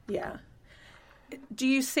 Yeah. Do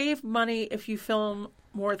you save money if you film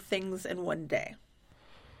more things in one day?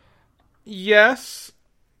 Yes,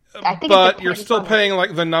 but you're still paying,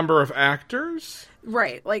 like, the number of actors.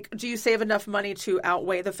 Right. Like, do you save enough money to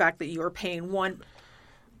outweigh the fact that you're paying one,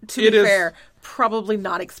 to be fair, probably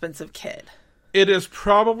not expensive kid? It is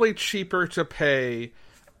probably cheaper to pay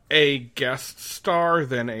a guest star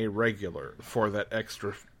than a regular for that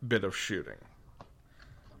extra bit of shooting.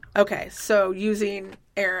 Okay, so using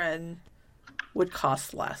Aaron would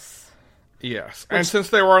cost less. Yes, and since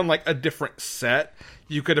they were on, like, a different set,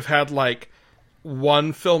 you could have had, like,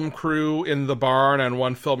 one film crew in the barn and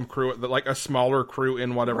one film crew, like, a smaller crew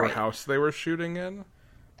in whatever house they were shooting in.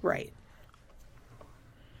 Right.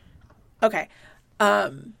 Okay.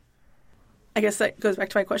 I guess that goes back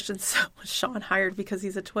to my question. So was Sean hired because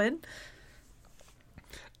he's a twin?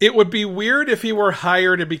 It would be weird if he were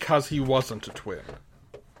hired because he wasn't a twin.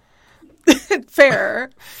 Fair.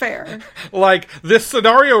 Like, this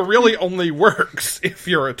scenario really only works if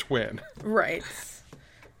you're a twin. Right.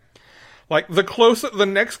 Like, the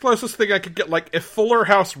next closest thing I could get, like, if Fuller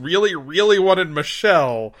House really, really wanted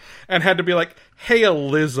Michelle and had to be like, hey,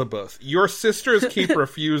 Elizabeth, your sisters keep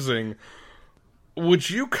refusing. Would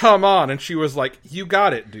you come on? And she was like, you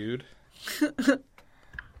got it, dude.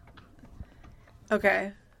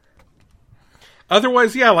 Okay.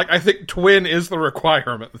 Otherwise, yeah, like, I think twin is the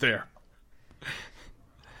requirement there.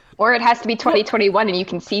 Or it has to be 2021 and you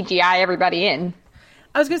can CGI everybody in.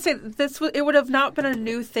 I was going to say, it would have not been a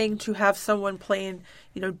new thing to have someone playing,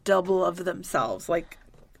 double of themselves. Like,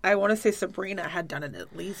 I want to say Sabrina had done it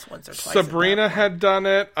at least once or twice. Sabrina had done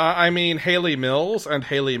it. I mean, Haley Mills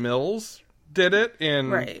did it in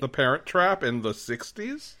The Parent Trap in the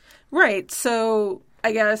 60s. Right. So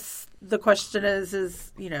I guess the question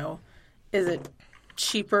is it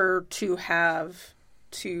cheaper to have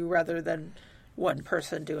two rather than one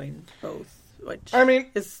person doing both? Which, I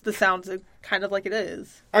mean, the sounds kind of like it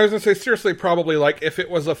is. I was going to say, seriously, probably, like, if it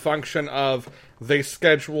was a function of they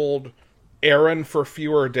scheduled Aaron for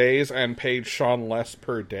fewer days and paid Sean less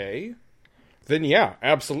per day, then yeah,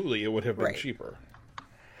 absolutely, it would have been cheaper.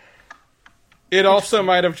 It also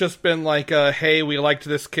might have just been like, hey, we liked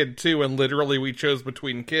this kid too, and literally we chose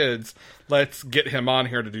between kids. Let's get him on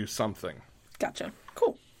here to do something. Gotcha.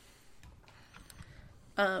 Cool.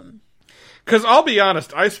 Because I'll be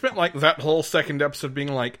honest, I spent, like, that whole second episode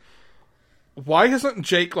being like, why isn't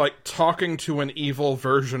Jake, like, talking to an evil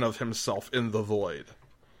version of himself in the void?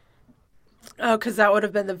 Oh, because that would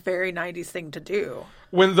have been the very 90s thing to do.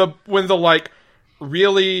 When the like,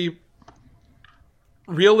 really,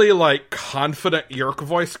 really, like, confident Yerk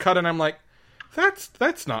voice cut, and I'm like,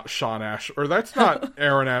 that's not Sean Ash, or that's not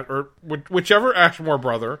Aaron Ash, or whichever Ashmore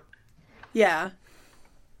brother. Yeah.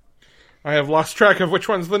 I have lost track of which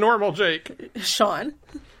one's the normal Jake. Sean.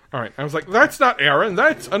 All right. I was like, that's not Aaron.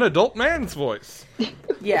 That's an adult man's voice.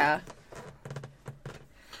 Yeah.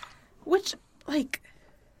 Which, like,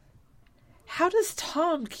 how does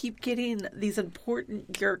Tom keep getting these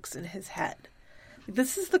important yerks in his head?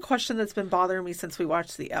 This is the question that's been bothering me since we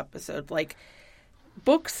watched the episode. Like,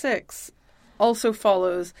 book 6 also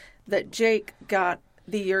follows that Jake got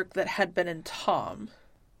the yerk that had been in Tom.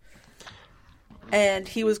 And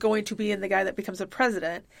he was going to be in the guy that becomes a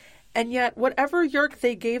president. And yet, whatever yerk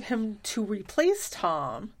they gave him to replace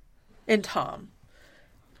Tom,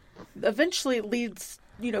 eventually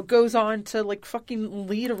goes on to, like, fucking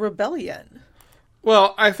lead a rebellion.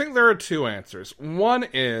 Well, I think there are two answers. One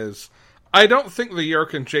is, I don't think the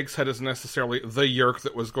yerk in Jake's head is necessarily the yerk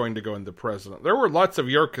that was going to go in the president. There were lots of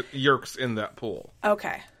yerks in that pool.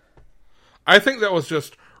 Okay. I think that was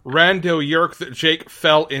just rando yerk that Jake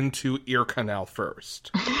fell into ear canal first.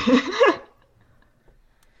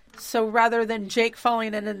 So rather than Jake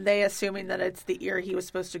falling in and they assuming that it's the ear he was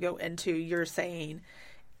supposed to go into, you're saying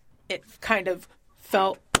it kind of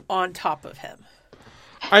felt on top of him.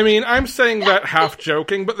 I mean, I'm saying that half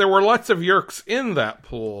joking, but there were lots of Yeerks in that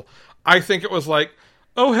pool. I think it was like,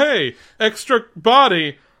 oh hey, extra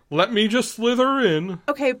body, let me just slither in.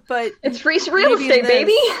 Okay, but it's free real estate,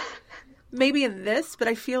 baby. Maybe in this, but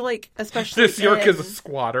I feel like especially this Yeerk is a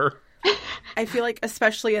squatter. I feel like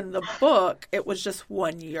especially in the book, it was just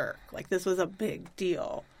one Yeerk. Like this was a big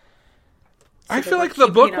deal. So I feel like the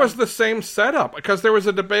book was the same setup because there was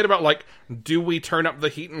a debate about like, do we turn up the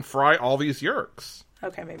heat and fry all these Yeerks?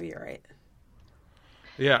 Okay, maybe you're right.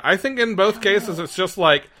 Yeah, I think in both cases it's just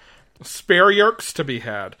like spare Yeerks to be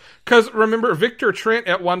had. Because remember, Victor Trent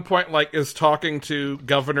at one point like is talking to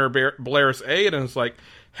Governor Blair's aide and is like,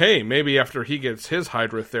 hey, maybe after he gets his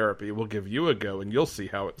hydrotherapy, we'll give you a go and you'll see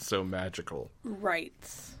how it's so magical. Right.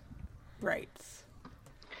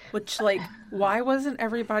 Which, like, why wasn't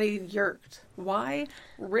everybody Yeerked? Why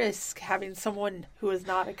risk having someone who is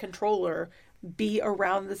not a controller be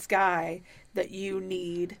around this guy that you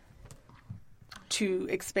need to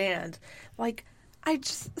expand? Like, I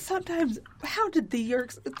just, sometimes, how did the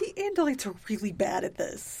Yeerks, the Andalites are really bad at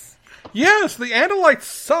this. Yes, the Andalites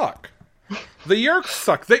suck. The Yeerks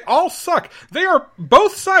suck. They all suck.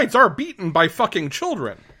 Both sides are beaten by fucking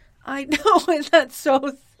children. I know, and that's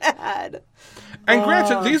so sad. And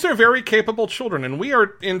granted, these are very capable children, and we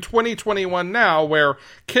are in 2021 now, where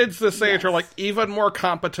kids this age are like even more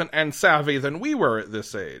competent and savvy than we were at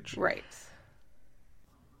this age. Right.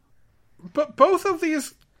 But both of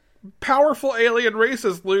these powerful alien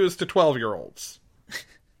races lose to 12-year-olds.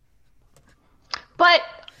 But,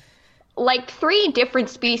 like, 3 different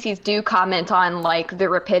species do comment on, like, the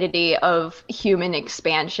rapidity of human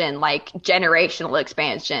expansion, like, generational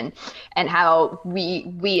expansion, and how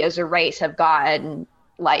we as a race have gotten,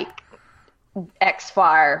 like, X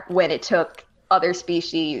far when it took other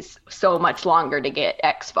species so much longer to get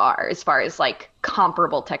X far as, like,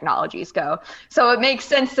 comparable technologies go. So it makes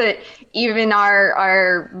sense that even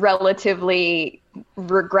our relatively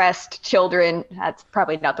regressed children, that's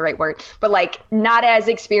probably not the right word, but like not as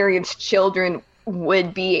experienced children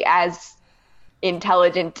would be as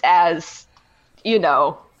intelligent as, you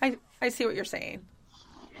know. I see what you're saying.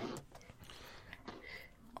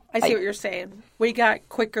 I see what you're saying. We got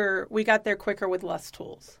there quicker with less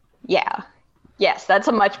tools. Yeah. Yes, that's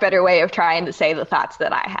a much better way of trying to say the thoughts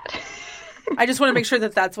that I had. I just want to make sure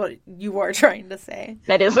that that's what you are trying to say.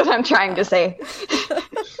 That is what I'm trying to say.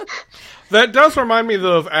 That does remind me,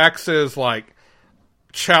 though, of Axe's, like,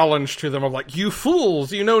 challenge to them of, like, you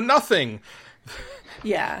fools, you know nothing.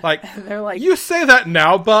 Yeah. Like, they're like, you say that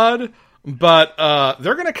now, bud, but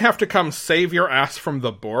they're going to have to come save your ass from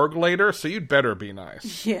the Borg later, so you'd better be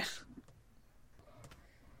nice. Yeah.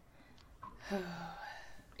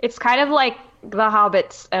 It's kind of like the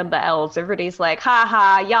hobbits and the elves. Everybody's like, ha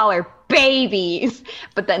ha, y'all are babies.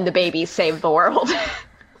 But then the babies save the world.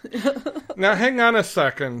 Now, hang on a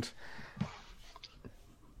second.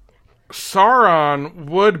 Sauron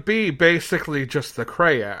would be basically just the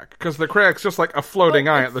Krayak, because the Krayak's just like a floating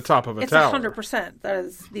eye at the top of a tower. It's 100%. That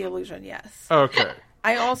is the illusion, yes. Okay.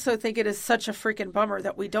 I also think it is such a freaking bummer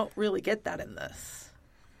that we don't really get that in this.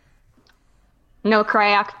 No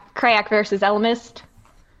Krayak versus Ellimist?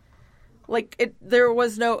 Like, there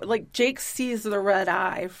was no, like, Jake sees the red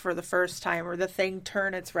eye for the first time, or the thing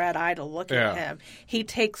turn its red eye to look at him. He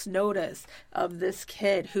takes notice of this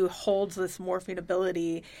kid who holds this morphing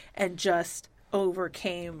ability and just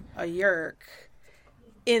overcame a Yeerk.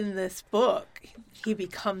 In this book, he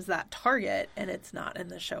becomes that target, and it's not in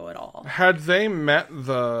the show at all. Had they met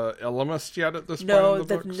the Ellimist yet at this point? No,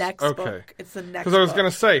 the next book. It's the next book. Because I was going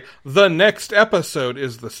to say, the next episode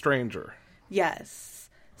is the Stranger. Yes.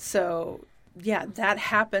 So, yeah, that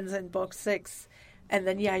happens in book 6. And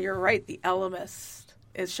then, yeah, you're right. The Ellimist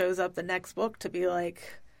shows up the next book to be like,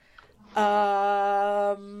 so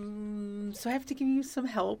I have to give you some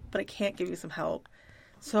help, but I can't give you some help.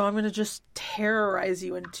 So I'm going to just terrorize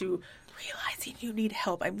you into realizing you need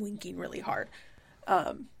help. I'm winking really hard.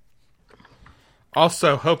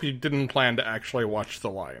 Also, hope you didn't plan to actually watch The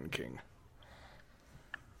Lion King.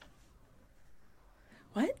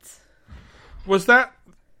 What? Was that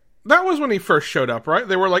was when he first showed up, right?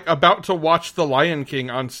 They were like about to watch The Lion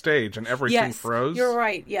King on stage and everything froze. You're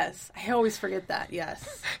right, yes. I always forget that,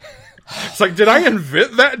 yes. It's like, did I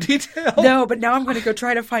invent that detail? No, but now I'm going to go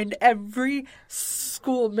try to find every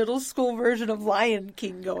middle school version of Lion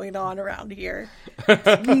King going on around here.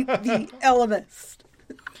 The Ellimist.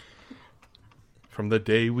 From the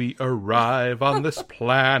day we arrive on this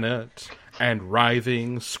planet and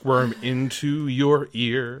writhing squirm into your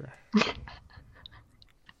ear.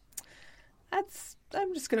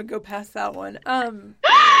 I'm just gonna go past that one.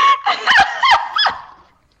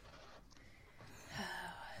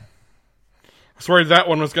 was worried that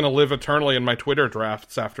one was going to live eternally in my Twitter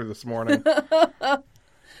drafts after this morning. I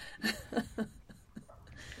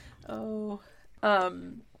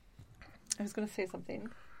was going to say something.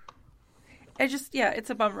 It's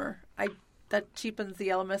a bummer. That cheapens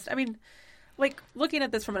The Alchemist. I mean, like, looking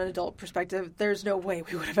at this from an adult perspective, there's no way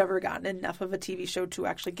we would have ever gotten enough of a TV show to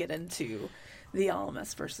actually get into The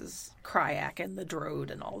Alchemist versus Cryak and the Drode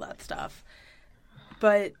and all that stuff.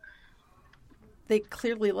 But they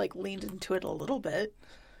clearly, like, leaned into it a little bit.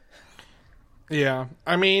 Yeah.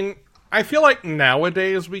 I mean, I feel like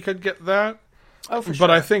nowadays we could get that. Oh, for sure.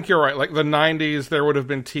 But I think you're right. Like, the 90s, there would have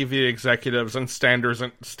been TV executives and standards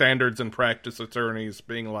and practice attorneys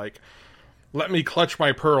being like, let me clutch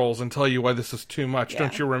my pearls and tell you why this is too much. Yeah.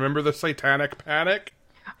 Don't you remember the Satanic Panic?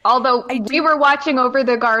 Although we were watching Over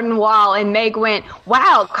the Garden Wall and Meg went,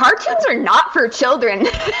 wow, cartoons are not for children.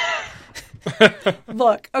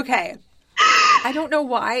 Look, okay. I don't know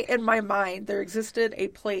why in my mind there existed a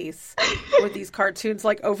place where these cartoons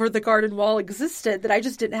like Over the Garden Wall existed that I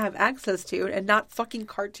just didn't have access to, and not fucking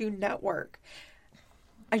Cartoon Network.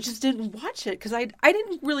 I just didn't watch it because I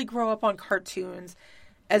didn't really grow up on cartoons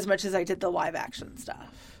as much as I did the live action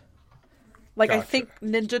stuff. Like, gotcha. I think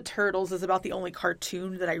Ninja Turtles is about the only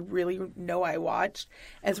cartoon that I really know I watched,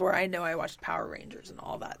 as where I know I watched Power Rangers and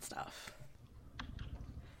all that stuff.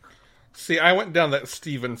 See, I went down that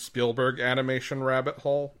Steven Spielberg animation rabbit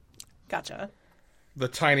hole. Gotcha. The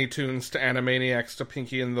Tiny Toons to Animaniacs to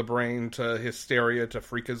Pinky and the Brain to Hysteria to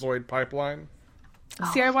Freakazoid pipeline.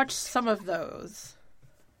 See, I watched some of those.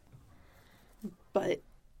 But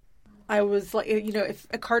I was like, you know, if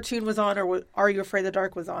a cartoon was on or Are You Afraid the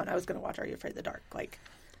Dark was on, I was going to watch Are You Afraid the Dark. Like,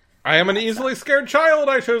 I am an easily scared child.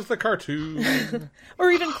 I chose the cartoon.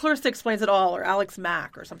 Or even Clarissa Explains It All or Alex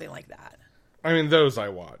Mack or something like that. I mean, those I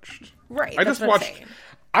watched. Right. I just watched.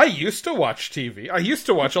 I used to watch TV. I used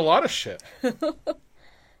to watch a lot of shit.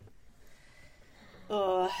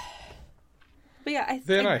 But yeah,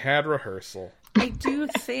 I had rehearsal. I do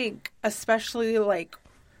think, especially like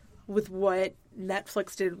with what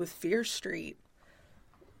Netflix did with Fear Street,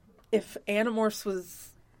 if Animorphs was,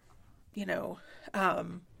 you know, I was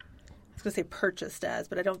going to say purchased as,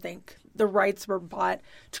 but I don't think the rights were bought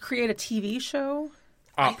to create a TV show.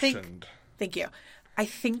 Optioned. Thank you. I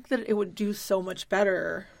think that it would do so much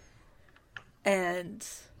better and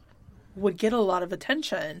would get a lot of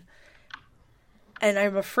attention. And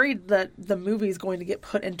I'm afraid that the movie is going to get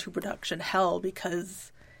put into production hell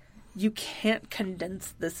because you can't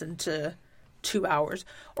condense this into 2 hours.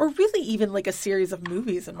 Or really even like a series of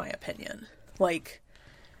movies, in my opinion. Like,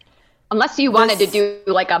 unless you wanted to do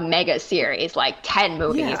like a mega series, like 10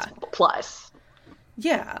 movies plus.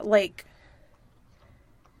 Yeah, like,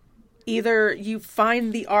 either you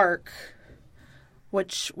find the arc,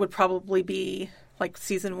 which would probably be, like,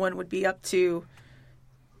 season 1 would be up to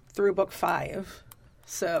through book 5.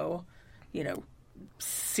 So, you know,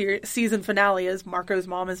 season finale is Marco's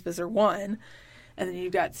Mom is Visor 1. And then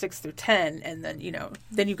you've got 6 through 10. And then, you know,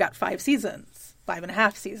 then you've got 5 seasons.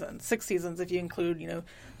 5.5 seasons. 6 seasons if you include, you know,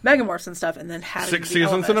 Megamorphs and stuff. And then having 6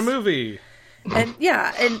 seasons in a movie. And,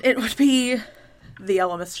 yeah, and it would be... The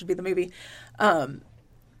Alchemist should be the movie. And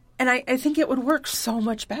I think it would work so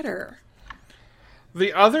much better.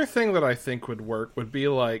 The other thing that I think would work would be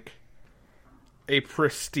like a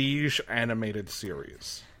prestige animated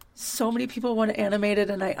series. So many people want to animate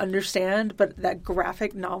it, and I understand, but that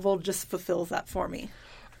graphic novel just fulfills that for me.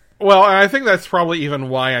 Well, and I think that's probably even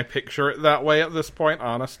why I picture it that way at this point,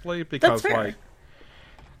 honestly, because like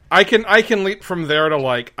I can leap from there to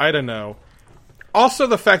like, I don't know. Also,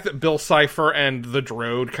 the fact that Bill Cipher and the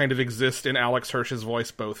Drode kind of exist in Alex Hirsch's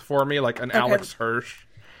voice both for me, like an Alex Hirsch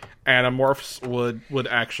Animorphs would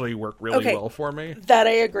actually work really well for me. That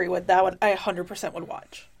I agree with. That one I 100% would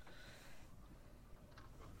watch.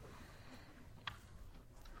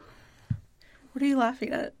 What are you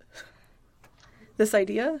laughing at? This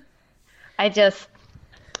idea?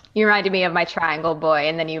 You reminded me of my Triangle Boy,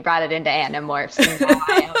 and then you brought it into Animorphs, and now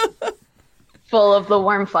I am full of the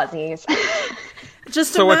warm fuzzies.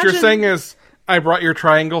 So what you're saying is, I brought your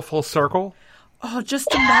triangle full circle? Oh, just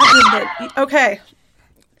imagine that. Okay.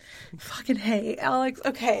 Fucking hey, Alex.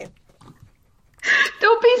 Okay.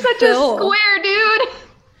 Don't be such a square, dude.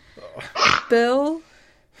 Bill,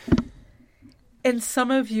 in some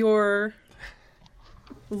of your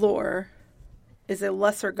lore, is a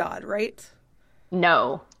lesser god, right?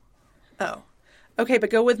 No. Oh. Okay, but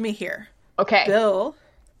go with me here. Okay. Bill,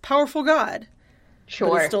 powerful god. Sure.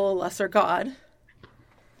 But is still a lesser god.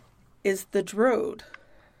 Is the Drode.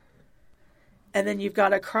 And then you've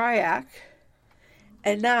got a Cryak.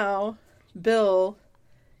 And now Bill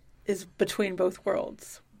is between both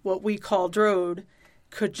worlds. what we call Drode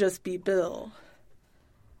could just be Bill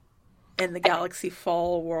in the Galaxy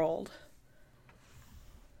Fall world.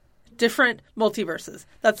 Different multiverses.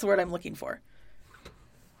 That's the word I'm looking for.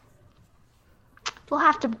 We'll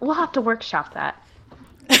have to workshop that.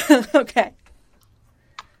 Okay.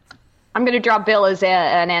 I'm going to draw Bill as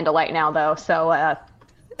an Andalite now, though, so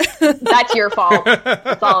that's your fault.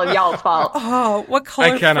 It's all of y'all's fault. Oh, what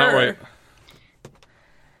color I cannot fur? wait.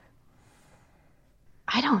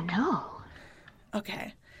 I don't know.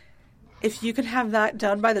 Okay. If you can have that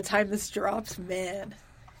done by the time this drops, man.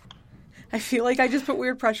 I feel like I just put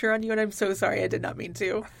weird pressure on you, and I'm so sorry. I did not mean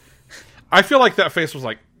to. I feel like that face was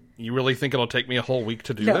like, you really think it'll take me a whole week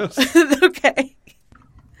to do No. this? Okay.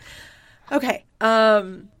 Okay.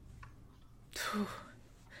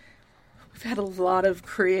 We've had a lot of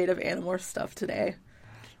creative Animorph stuff today,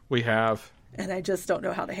 We have. and I just don't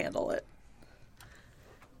know how to handle it.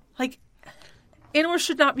 Like, Animorph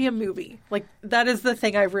should not be a movie. Like, that is the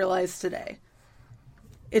thing I've realized today.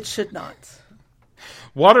 It should not.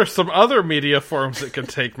 What are some other media forms it could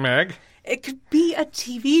take, Meg? It could be a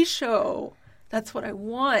TV show. That's what I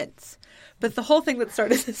want. But the whole thing that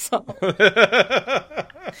started this all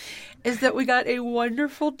is that we got a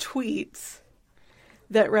wonderful tweet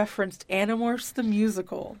that referenced Animorphs the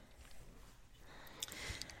musical.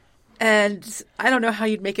 And I don't know how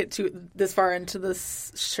you'd make it to this far into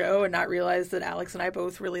this show and not realize that Alex and I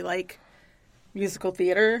both really like musical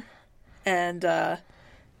theater. And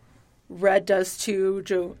Red does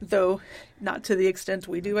too, though not to the extent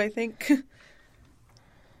we do, I think.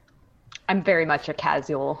 I'm very much a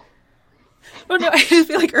casual. Oh no, I just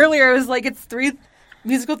feel like earlier I was like, it's 3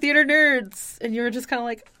 musical theater nerds. And you were just kind of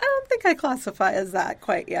like, I don't think I classify as that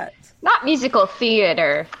quite yet. Not musical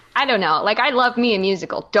theater. I don't know. Like, I love me a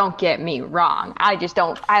musical. Don't get me wrong. I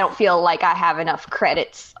don't feel like I have enough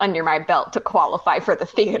credits under my belt to qualify for the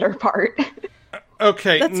theater part.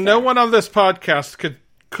 Okay, That's no fair. one on this podcast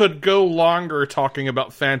could go longer talking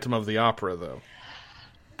about Phantom of the Opera, though.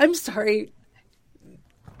 I'm sorry.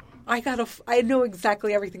 I know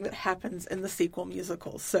exactly everything that happens in the sequel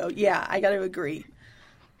musical. So yeah, I gotta agree.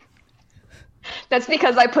 That's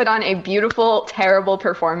because I put on a beautiful, terrible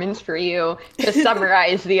performance for you to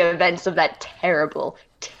summarize the events of that terrible,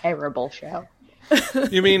 terrible show.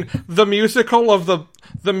 You mean the musical of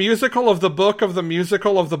the musical of the book of the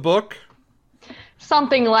musical of the book?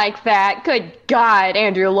 Something like that. Good God,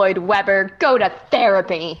 Andrew Lloyd Webber, go to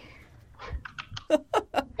therapy.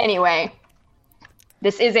 Anyway,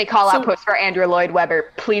 this is a call-out post for Andrew Lloyd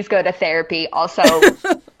Webber. Please go to therapy. Also,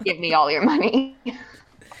 give me all your money.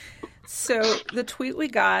 So the tweet we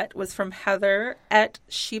got was from Heather at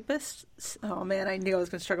Sheepish. Oh man, I knew I was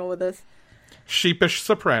going to struggle with this. Sheepish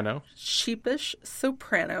Soprano. Sheepish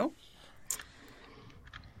Soprano.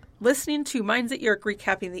 Listening to Minds at York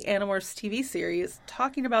recapping the Animorphs TV series,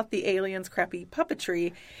 talking about the aliens' crappy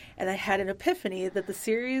puppetry, and I had an epiphany that the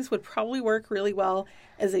series would probably work really well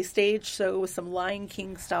as a stage show with some Lion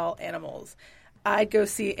King-style animals. I'd go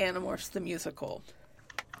see Animorphs the musical.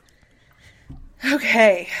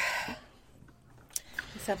 Okay.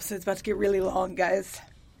 This episode's about to get really long, guys.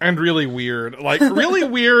 And really weird. Like, really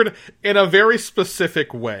weird in a very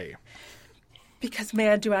specific way. Because,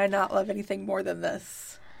 man, do I not love anything more than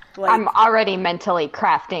this. Like, I'm already mentally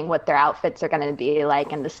crafting what their outfits are going to be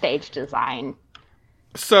like in the stage design.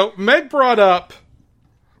 So, Meg brought up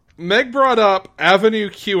Avenue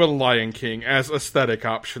Q and Lion King as aesthetic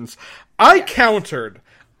options. I countered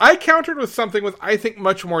with something with, I think,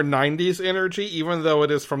 much more 90s energy, even though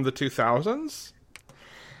it is from the 2000s.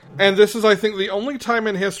 And this is, I think, the only time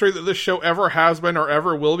in history that this show ever has been or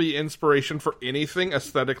ever will be inspiration for anything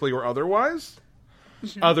aesthetically or otherwise.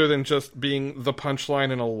 Mm-hmm. Other than just being the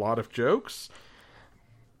punchline in a lot of jokes.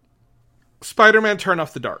 Spider-Man Turn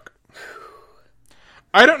Off the Dark.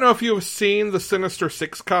 I don't know if you have seen the Sinister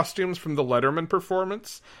Six costumes from the Letterman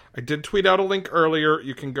performance. I did tweet out a link earlier.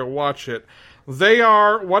 You can go watch it. They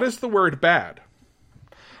are, what is the word, bad?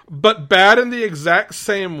 But bad in the exact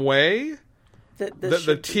same way that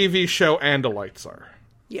the TV show Andalites are.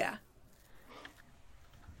 Yeah.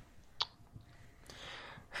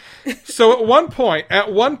 So at one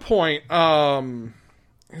point,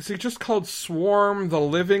 is he just called Swarm, the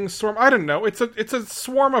Living Swarm? I don't know. It's a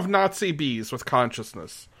swarm of Nazi bees with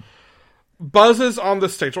consciousness. Buzzes on the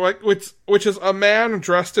stage, which is a man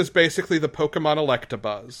dressed as basically the Pokemon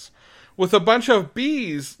Electabuzz, with a bunch of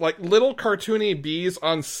bees, like little cartoony bees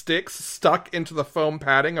on sticks stuck into the foam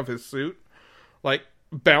padding of his suit, like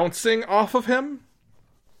bouncing off of him.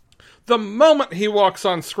 The moment he walks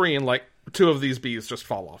on screen, like, 2 of these bees just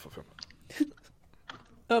fall off of him.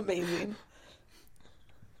 Amazing.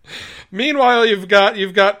 Meanwhile, you've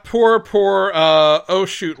got poor oh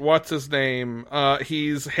shoot, what's his name?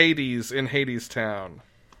 He's Hades in Hades Town,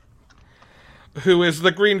 who is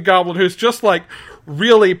the Green Goblin, who's just like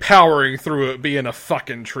really powering through it, being a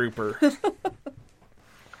fucking trooper.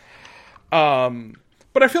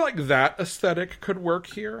 But I feel like that aesthetic could work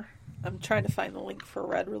here. I'm trying to find the link for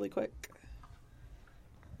Red really quick.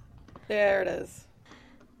 There it is.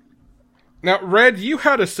 Now, Red, you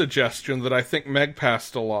had a suggestion that I think Meg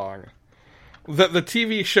passed along, that the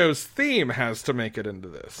TV show's theme has to make it into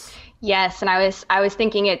this. Yes, and I was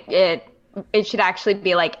thinking it should actually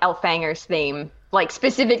be like Elfanger's theme. Like,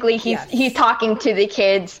 specifically, he's talking to the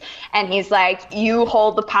kids, and he's like, you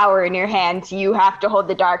hold the power in your hands, you have to hold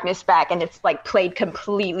the darkness back, and it's, like, played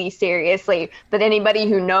completely seriously. But anybody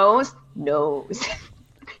who knows.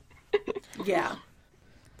 Yeah.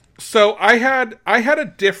 So I had a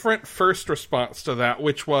different first response to that,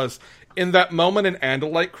 which was, in that moment in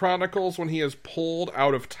Andalite Chronicles, when he is pulled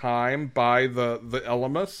out of time by the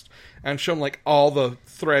Ellimist, and shown like all the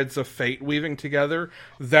threads of fate weaving together,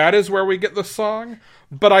 that is where we get the song.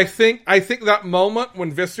 But I think that moment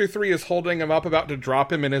when Visser 3 is holding him up, about to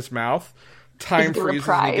drop him in his mouth, time freezes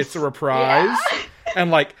and he gets a reprise. Yeah. And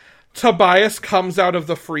like Tobias comes out of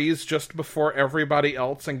the freeze just before everybody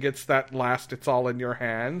else and gets that last "it's all in your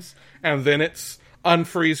hands," and then it's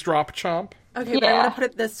unfreeze drop chomp. Okay, but I want to put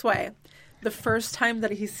it this way. The first time that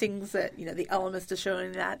he sings it, the Ellimist is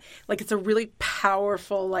showing that, like, it's a really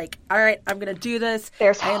powerful, like, all right, I'm going to do this. I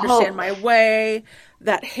understand my way.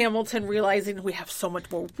 That Hamilton realizing we have so much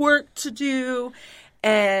more work to do.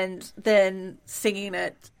 And then singing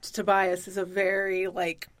it to Tobias is a very,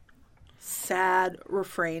 like, sad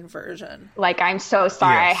refrain version. Like, I'm so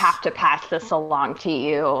sorry, yes. I have to pass this along to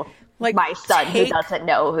you. Like, my son who doesn't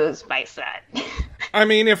know who's my son. I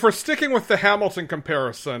mean, if we're sticking with the Hamilton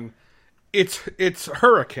comparison, it's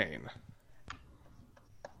Hurricane.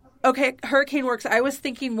 Okay, Hurricane works. I was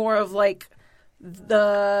thinking more of like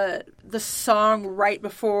the song right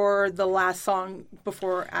before the last song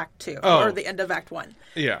before Act 2 or the end of Act 1.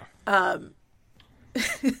 Yeah.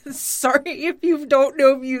 Sorry if you don't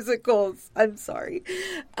know musicals. I'm sorry.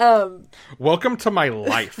 Welcome to my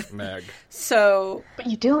life, Meg. But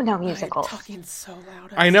you do know musicals. I'm talking so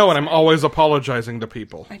loud. I know, and I'm always apologizing to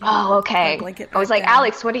people. Oh, okay. I was like,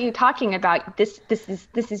 Alex, what are you talking about? This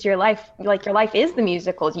is your life. Like, your life is the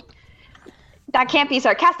musicals. That can't be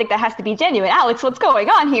sarcastic. That has to be genuine. Alex, what's going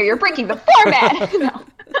on here? You're breaking the format. No.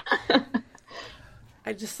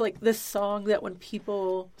 I just like this song that when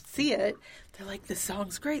people see it, they're like, this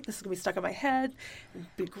song's great. This is going to be stuck in my head. It'll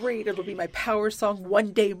be great. It'll be my power song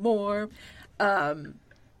one day more. And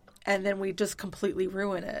then we just completely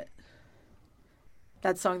ruin it.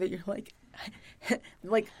 That song that you're like,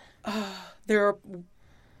 there are...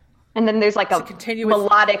 And then there's like a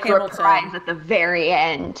melodic reprise at the very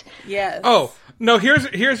end. Yes. Oh, no,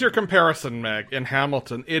 here's your comparison, Meg, in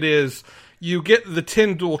Hamilton. It is... You get the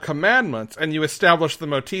 10 dual commandments, and you establish the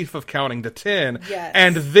motif of counting to 10. Yes.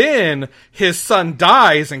 And then his son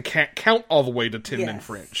dies and can't count all the way to 10 in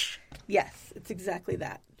French. Yes, it's exactly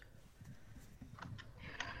that.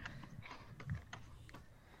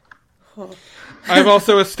 Oh. I've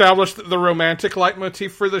also established that the romantic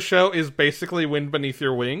leitmotif for the show is basically Wind Beneath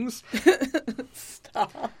Your Wings.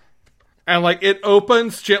 Stop. And, like, it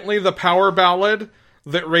opens gently the power ballad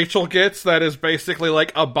that Rachel gets, that is basically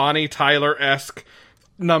like a Bonnie Tyler-esque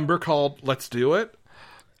number called Let's Do It.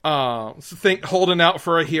 Think Holding Out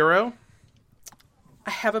for a Hero. I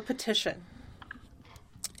have a petition.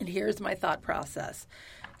 And here's my thought process.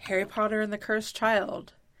 Harry Potter and the Cursed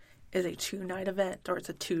Child is a 2-night event, or it's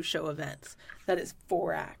a 2-show event. That is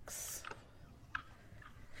 4 acts.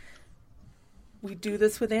 We do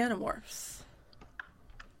this with Animorphs.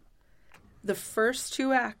 The first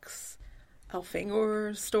 2 acts,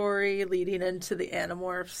 Elfangor story leading into the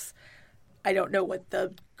Animorphs. I don't know what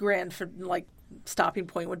the grand stopping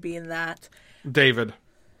point would be in that. David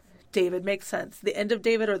makes sense. The end of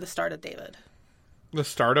David or the start of David? The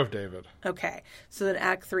start of David. Okay. So then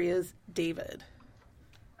Act 3 is David.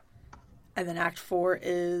 And then Act 4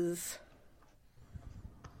 is...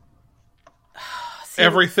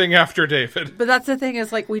 everything after David. But that's the thing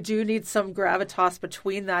is, like, we do need some gravitas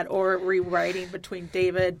between that or rewriting between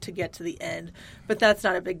David to get to the end. But that's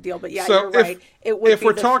not a big deal. But yeah, so you're right. It would be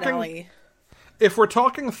the finale. If we're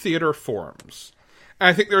talking theater forms,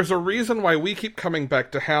 I think there's a reason why we keep coming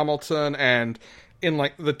back to Hamilton, and in,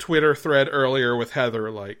 like, the Twitter thread earlier with Heather,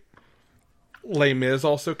 like, Les Mis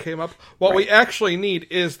also came up. What we actually need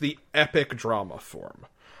is the epic drama form,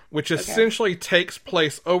 which essentially takes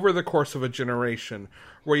place over the course of a generation,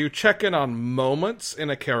 where you check in on moments in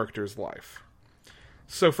a character's life.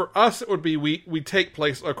 So for us, it would be we take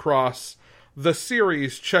place across the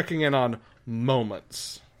series, checking in on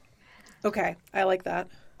moments. Okay, I like that.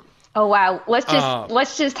 Oh wow,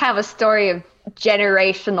 let's just have a story of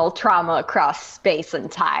generational trauma across space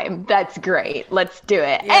and time. That's great. Let's do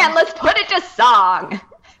it. Yeah. And let's put it to song.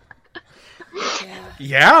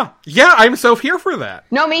 Yeah, I'm so here for that.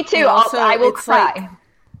 No, me too. Also, I will it's cry. like-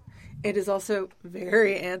 It is also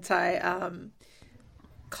very anti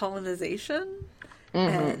colonization.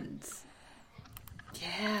 And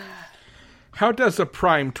yeah. How does a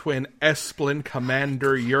Prime Twin Esplin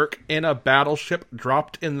Commander Yerk in a battleship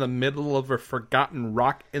dropped in the middle of a forgotten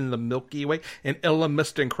rock in the Milky Way in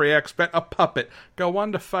Illimist and Krayak spent a puppet go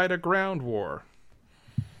on to fight a ground war?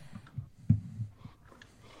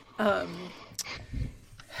 That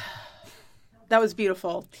was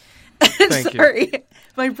beautiful. Thank Sorry.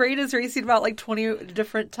 My brain is racing about like 20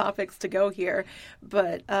 different topics to go here.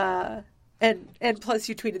 But, and plus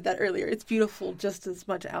you tweeted that earlier. It's beautiful just as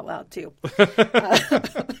much out loud too.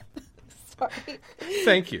 Sorry.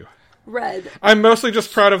 Thank you. Red. I'm mostly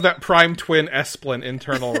just proud of that Prime Twin Esplin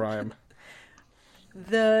internal rhyme.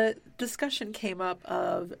 The discussion came up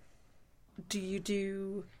of, do you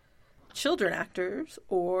do children actors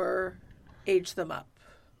or age them up?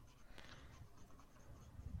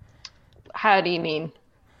 How do you mean?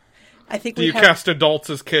 I think Do you cast adults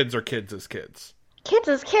as kids or kids as kids? Kids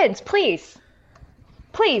as kids, please.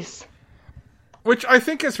 Please. Which I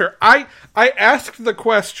think is fair. I asked the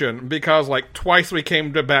question because, like, twice we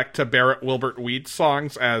came back to Barrett Wilbert Weed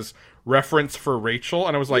songs as reference for Rachel,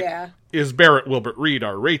 and I was like, is Barrett Wilbert Reed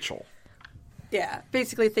our Rachel? Yeah,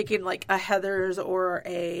 basically thinking like a Heathers or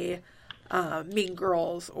a Mean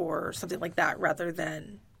Girls or something like that rather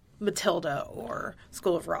than Matilda or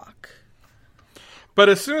School of Rock. But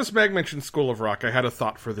as soon as Meg mentioned School of Rock, I had a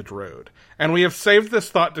thought for the Drode. And we have saved this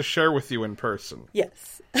thought to share with you in person.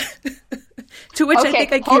 Yes. To which I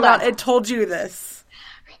think I came out and told you this.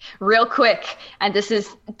 Real quick, and this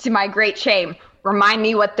is to my great shame, remind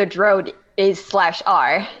me what the Drode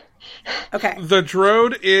is/are. Okay. The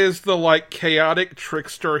Drode is the, like, chaotic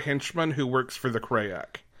trickster henchman who works for the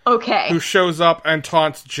Krayak. Okay. Who shows up and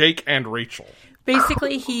taunts Jake and Rachel.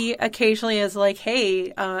 Basically, he occasionally is like,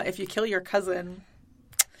 hey, if you kill your cousin,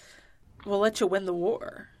 we'll let you win the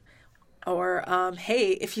war. Or,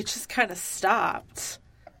 hey, if you just kind of stopped,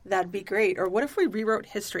 that'd be great. Or what if we rewrote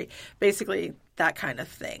history? Basically, that kind of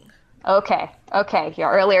thing. Okay.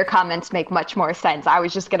 Your earlier comments make much more sense. I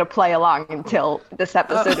was just going to play along until this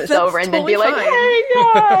episode is over and then be like, hey,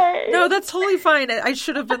 guys! No, that's totally fine. I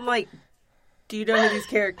should have been like, do you know who these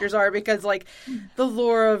characters are? Because, like, the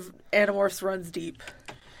lore of Animorphs runs deep.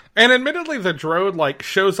 And admittedly, the Drode, like,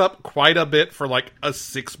 shows up quite a bit for, like, a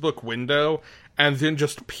 6-book window, and then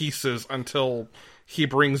just pieces until he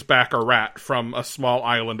brings back a rat from a small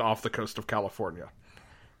island off the coast of California.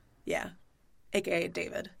 Yeah. AKA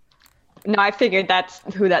David. No, I figured that's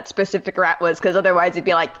who that specific rat was, because otherwise it'd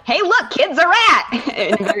be like, hey, look, kid's a rat!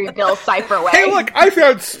 In a very Bill Cipher way. Hey, look, I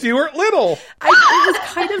found Stuart Little! It was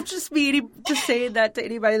kind of just me just saying that to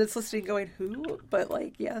anybody that's listening going, who? But,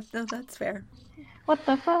 like, yeah, no, that's fair. What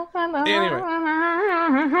the fuck? Anyway.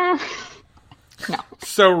 No.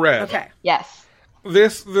 So, Red. Okay. Yes.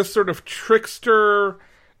 This sort of trickster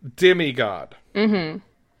demigod. Mm-hmm.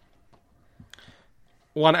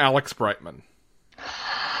 One Alex Brightman.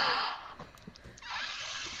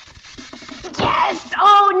 Yes!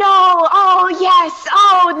 Oh no! Oh yes!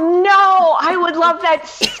 Oh no! I would love that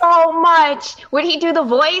so much! Would he do the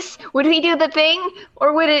voice? Would he do the thing?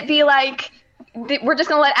 Or would it be like, we're just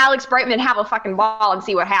gonna let Alex Brightman have a fucking ball and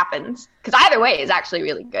see what happens? Because either way is actually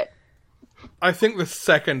really good. I think the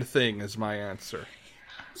second thing is my answer.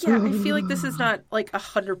 Yeah, I feel like this is not, like,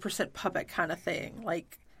 100% puppet kind of thing.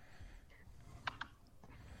 Like,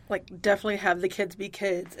 definitely have the kids be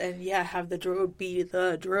kids, and yeah, have the Drode be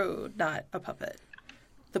the Drode, not a puppet.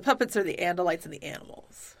 The puppets are the Andalites and the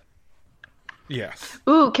animals. Yes.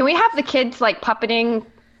 Ooh, can we have the kids, like, puppeting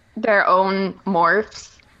their own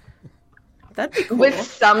morphs? That'd be cool. With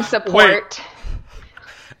some support. Wait.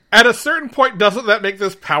 At a certain point, doesn't that make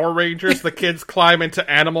this Power Rangers? The kids climb into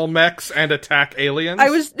animal mechs and attack aliens? I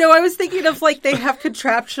was thinking of, like, they have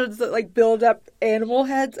contraptions that, like, build up animal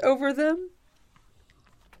heads over them.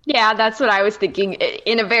 Yeah, that's what I was thinking,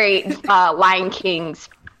 in a very Lion King's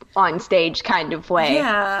on stage kind of way.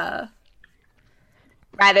 Yeah.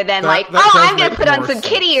 Rather than that I'm going to make put on more some sense.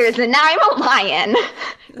 kitty ears and now I'm a lion.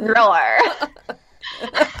 Roar.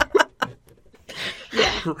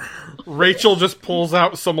 Rachel just pulls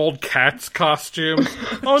out some old cat's costume.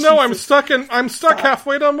 Oh no, I'm stuck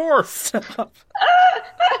halfway to morph. Stop.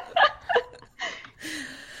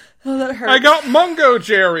 Oh, that hurts. I got Mungo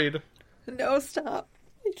Jerried. No, stop.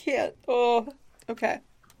 I can't. Oh, okay.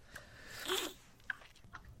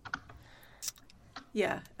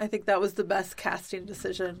 Yeah, I think that was the best casting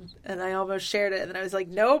decision, and I almost shared it, and then I was like,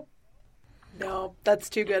 nope. No, that's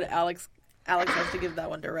too good. Alex has to give that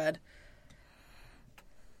one to Red.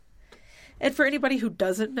 And for anybody who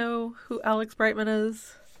doesn't know who Alex Brightman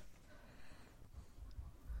is...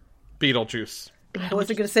 Beetlejuice. I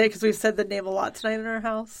wasn't going to say it because we've said the name a lot tonight in our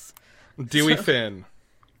house. Dewey Finn.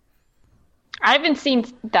 I haven't seen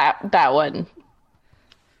that one.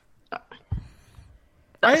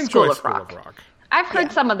 I enjoy School of Rock. I've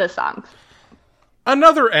heard some of the songs.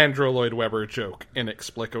 Another Andrew Lloyd Webber joke,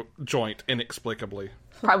 inexplicably.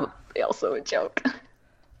 Probably also a joke.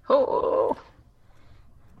 Oh.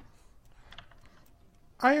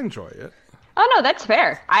 I enjoy it. Oh no, that's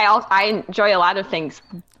fair. I enjoy a lot of things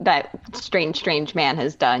that Strange Man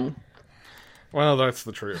has done. Well, that's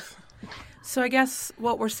the truth. So I guess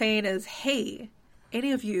what we're saying is, hey,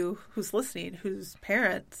 any of you who's listening, whose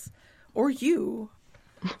parents or you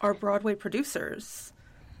are Broadway producers,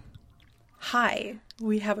 hi,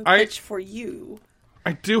 we have a pitch for you.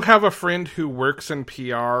 I do have a friend who works in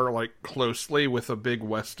PR, like, closely with a big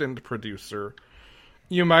West End producer.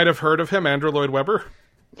 You might have heard of him, Andrew Lloyd Webber.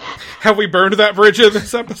 Have we burned that bridge in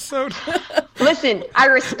this episode? Listen, I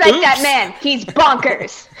respect that man. He's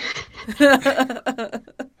bonkers.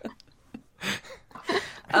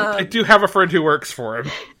 I do have a friend who works for him.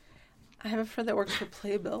 I have a friend that works for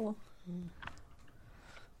Playbill.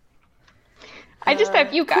 I just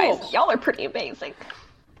have you guys. Cool. Y'all are pretty amazing.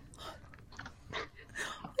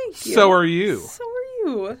 Thank you. So are you. So are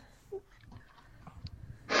you.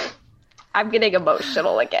 I'm getting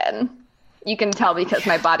emotional again. You can tell because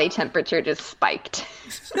my body temperature just spiked.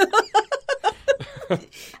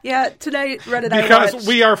 Yeah, tonight, Red and Because I watched...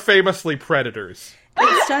 we are famously predators.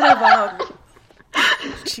 Instead of,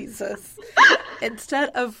 Jesus. Instead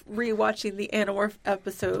of rewatching the Animorph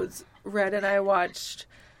episodes, Red and I watched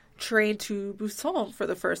Train to Busan for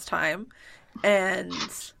the first time, and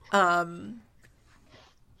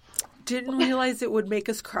didn't realize it would make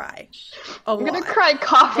us cry. I'm gonna cry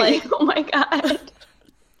coffee. Oh my god.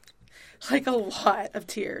 Like a lot of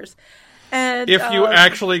tears. And if you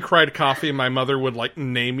actually cried coffee, my mother would, like,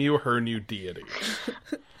 name you her new deity.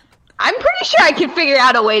 I'm pretty sure I can figure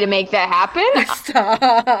out a way to make that happen.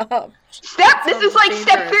 Stop. This is like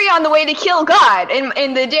step 3 on the way to kill God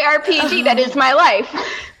in the JRPG that is my life.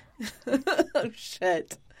 Oh,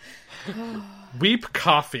 shit. Weep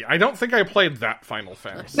Coffee. I don't think I played that Final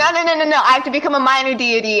Fantasy. No. I have to become a minor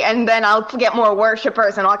deity, and then I'll get more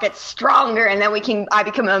worshippers, and I'll get stronger, and then I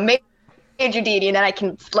become a major deity, and then I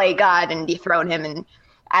can slay God and dethrone him, and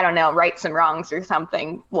I don't know, right some wrongs or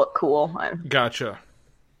something. Look cool. Gotcha.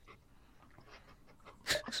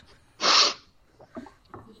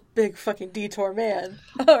 Big fucking detour, man.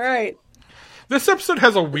 All right. This episode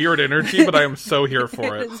has a weird energy, but I am so here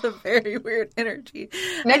for it. It is a very weird energy.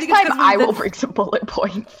 Next time I will bring some bullet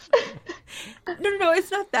points. No,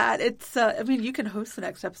 it's not that. It's, I mean, you can host the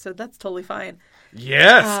next episode. That's totally fine.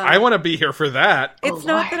 Yes, I want to be here for that. It's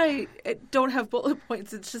not that I don't have bullet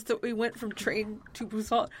points. It's just that we went from Train to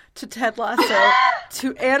Busan to Ted Lasso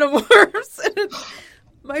to Animorphs. And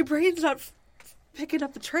my brain's not picking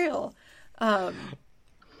up the trail.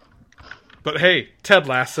 But hey, Ted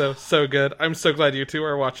Lasso, so good. I'm so glad you two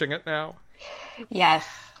are watching it now. Yes.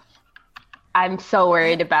 I'm so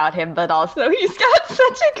worried about him, but also he's got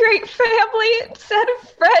such a great family and set of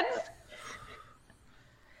friends.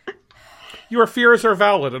 Your fears are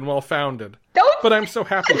valid and well-founded. But I'm so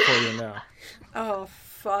happy for you now. Oh,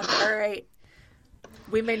 fuck. All right.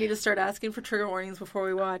 We may need to start asking for trigger warnings before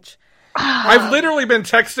we watch. I've literally been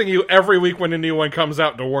texting you every week when a new one comes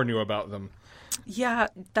out to warn you about them. Yeah,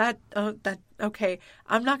 okay.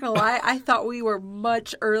 I'm not gonna lie. I thought we were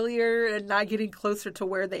much earlier and not getting closer to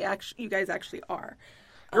where you guys actually are.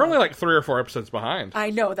 You're only like 3 or 4 episodes behind. I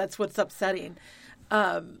know, that's what's upsetting.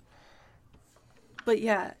 But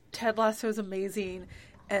yeah, Ted Lasso is amazing,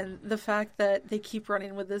 and the fact that they keep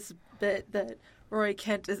running with this bit that Roy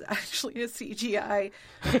Kent is actually a CGI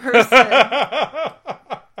person.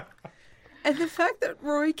 And the fact that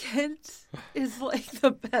Roy Kent is like the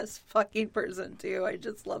best fucking person too. I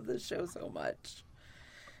just love this show so much.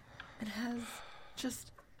 It has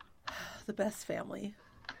just the best family.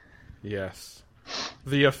 Yes.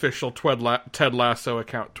 The official Ted Lasso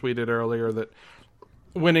account tweeted earlier that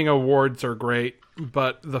winning awards are great,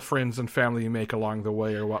 but the friends and family you make along the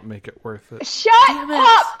way are what make it worth it. Shut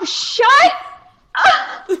up! Shut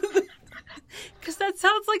up! Because that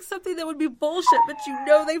sounds like something that would be bullshit, but you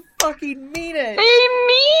know they fucking mean it. They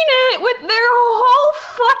mean it with their whole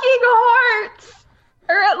fucking hearts.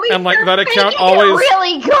 Or at least And, like, they're that account making it always-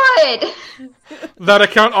 really good. That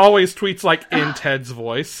account always tweets, like, in Ted's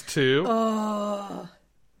voice, too. My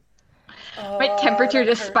temperature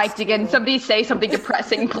just spiked again. Somebody say something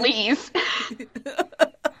depressing, please.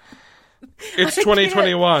 It's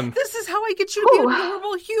 2021. This is how I get you to be a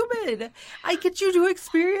normal human. I get you to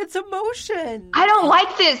experience emotion. I don't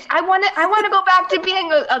like this. I want to go back to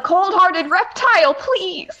being a cold-hearted reptile,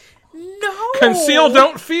 please. No. Conceal,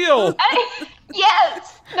 don't feel.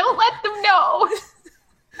 Yes. Don't let them know.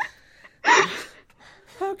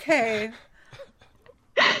 Okay.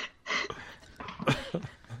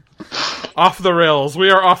 Off the rails. We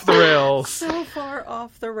are off the rails. So far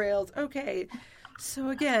off the rails. Okay. So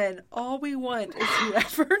again, all we want is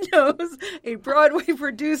whoever knows a Broadway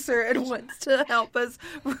producer and wants to help us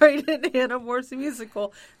write an Animorphs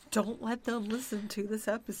musical, don't let them listen to this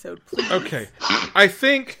episode, please. Okay. I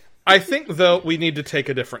think though we need to take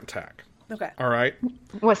a different tack. Okay. All right.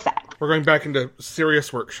 What's that? We're going back into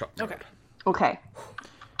serious workshop mode. Okay. Okay.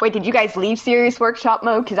 Wait, did you guys leave serious workshop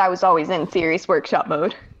mode? Because I was always in serious workshop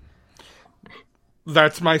mode.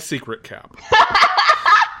 That's my secret, Cap.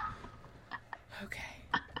 Okay.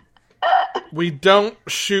 We don't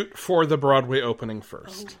shoot for the Broadway opening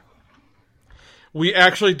first. We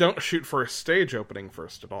actually don't shoot for a stage opening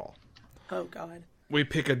first at all. Oh, God. We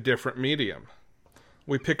pick a different medium.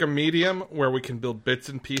 We pick a medium where we can build bits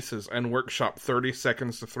and pieces and workshop 30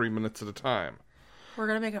 seconds to 3 minutes at a time. We're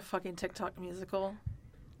going to make a fucking TikTok musical.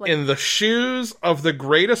 In the shoes of the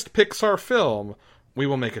greatest Pixar film, we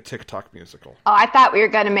will make a TikTok musical. Oh, I thought we were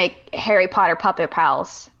going to make Harry Potter Puppet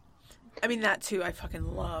Pals. I mean, that too. I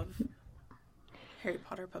fucking love Harry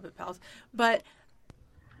Potter Puppet Pals. But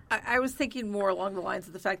I was thinking more along the lines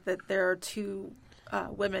of the fact that there are two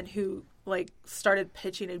women who like started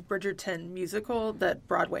pitching a Bridgerton musical that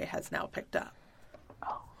Broadway has now picked up.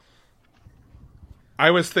 I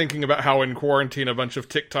was thinking about how in quarantine a bunch of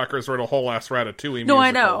TikTokers wrote a whole ass Ratatouille musical. No, I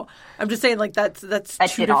know. I'm just saying like that's That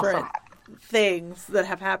two did also different happen. things that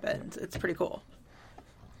have happened. It's pretty cool.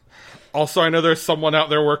 Also, I know there's someone out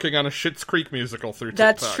there working on a Schitt's Creek musical through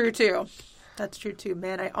TikTok. That's true too. That's true too.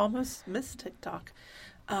 Man, I almost missed TikTok.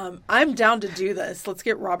 I'm down to do this. Let's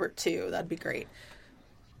get Robert too. That'd be great.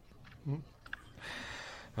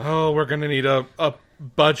 Oh, we're going to need a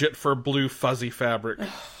budget for blue fuzzy fabric.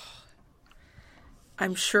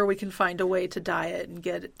 I'm sure we can find a way to dye it and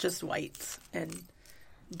get it just whites and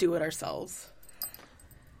do it ourselves.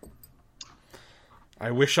 I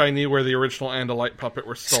wish I knew where the original Andalite puppet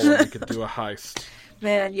were stolen. We could do a heist.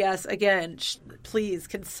 Man, yes, again, please,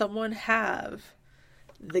 can someone have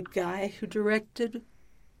the guy who directed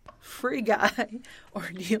Free Guy or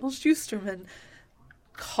Neil Shusterman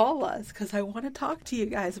call us? Because I want to talk to you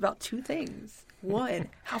guys about two things. One,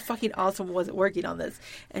 how fucking awesome was it working on this?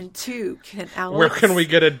 And two, can Alex... Where can we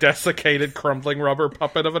get a desiccated, crumbling rubber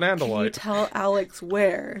puppet of an Can you Andalite? tell Alex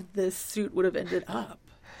where this suit would have ended up?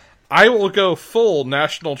 I will go full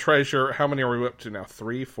National Treasure. How many are we up to now?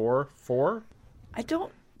 3, 4, 4? I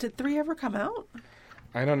don't... Did 3 ever come out?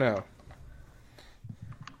 I don't know.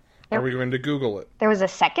 Are we going to Google it? There was a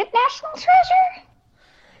second National Treasure?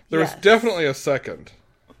 There was Yes. definitely a second.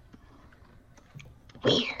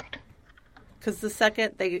 Weird. Because the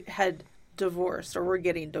second they had divorced, or were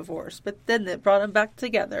getting divorced, but then they brought them back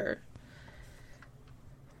together.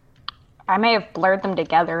 I may have blurred them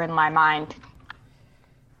together in my mind.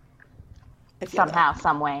 I feel Somehow,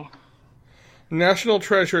 some way. National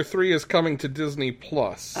Treasure 3 is coming to Disney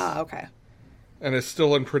Plus Okay. and is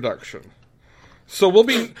still in production. So we'll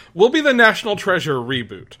be the National Treasure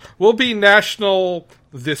reboot. We'll be National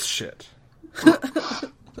this shit.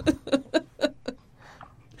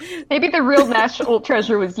 Maybe the real National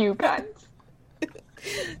Treasure was you guys.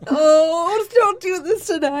 Oh, don't do this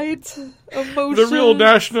tonight. Emotion.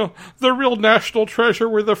 The real national treasure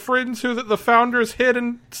were the friends who the founders hid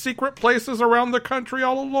in secret places around the country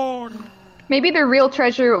all along. Maybe the real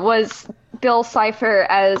treasure was Bill Cipher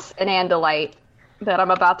as an Andalite that I'm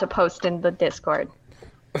about to post in the Discord.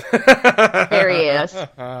 There he is.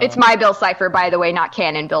 It's my Bill Cipher, by the way, not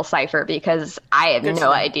canon Bill Cipher, because I have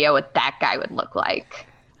no idea what that guy would look like.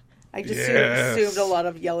 I just Yes. assumed a lot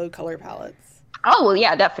of yellow color palettes. Oh, well,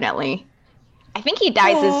 yeah, definitely. I think he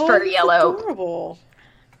dyes his fur that's yellow. Adorable.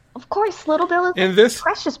 Of course, Little Bill is In a this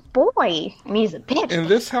precious boy. I mean, he's a bitch. in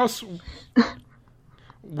this house,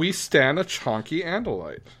 we stand a chonky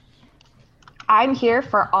Andalite. I'm here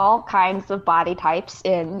for all kinds of body types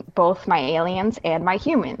in both my aliens and my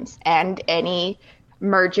humans, and any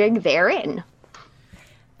merging therein.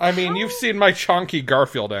 I mean, you've seen my chonky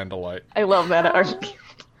Garfield Andalite. I love that art.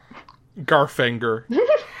 Garfinger.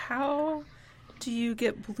 How do you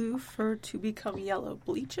get blue fur to become yellow?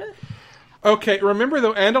 Bleach it? Okay, remember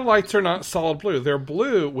though, Andalites are not solid blue. They're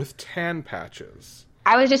blue with tan patches.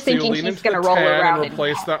 I was just So you thinking lean she's into going to the roll tan around and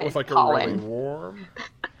replace that with like a pollen. really warm.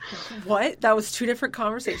 What? That was two different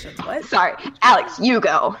conversations. What? Sorry, Alex, you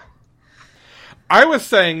go. I was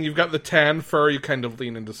saying you've got the tan fur, you kind of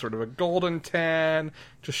lean into sort of a golden tan,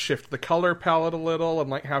 just shift the color palette a little, and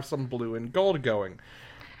like have some blue and gold going.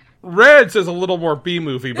 Reds is a little more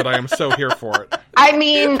B-movie, but I am so here for it. I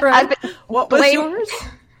mean, What was yours?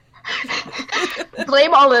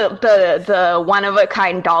 blame all the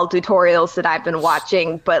one-of-a-kind doll tutorials that I've been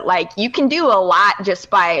watching, but like you can do a lot just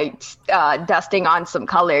by dusting on some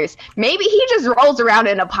colors. Maybe he just rolls around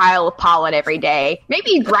in a pile of pollen every day.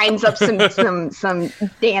 Maybe he grinds up some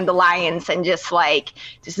dandelions and just like,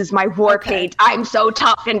 this is my war paint. I'm so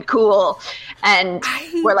tough and cool. And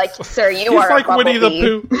we're like, sir, you are like a Winnie the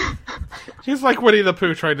bumblebee. Pooh. He's like Winnie the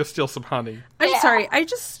Pooh trying to steal some honey. I'm sorry. I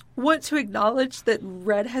just want to acknowledge that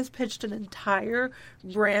Red has pitched an entire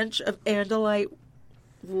branch of Andalite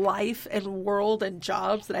life and world and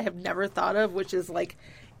jobs that I have never thought of, which is like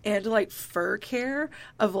Andalite fur care,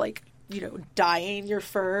 of like, you know, dyeing your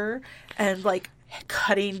fur and like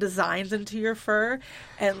cutting designs into your fur.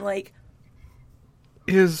 And like,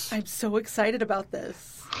 I'm so excited about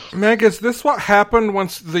this. Meg, is this what happened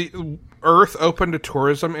once the Earth opened a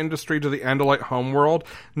tourism industry to the Andalite homeworld?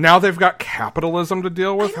 Now they've got capitalism to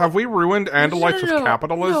deal with? Have we ruined Andalites with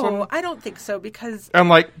capitalism? No, I don't think so, because... And,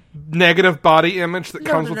 like, negative body image that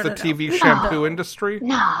comes with the TV shampoo industry?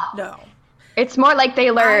 No. It's more like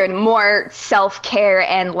they learn more self-care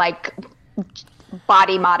and, like,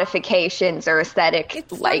 body modifications or aesthetic,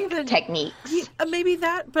 like, techniques. Maybe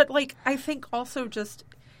that, but, like, I think also just...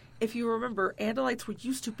 If you remember, Andalites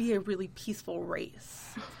used to be a really peaceful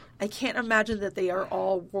race. I can't imagine that they are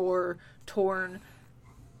all war-torn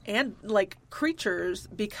and like creatures,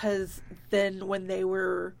 because then when they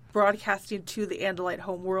were broadcasting to the Andalite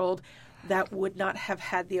homeworld, that would not have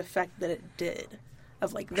had the effect that it did,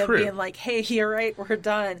 of like them being like, hey, you're right, we're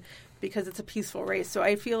done, because it's a peaceful race. So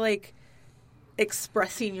I feel like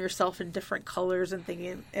expressing yourself in different colors and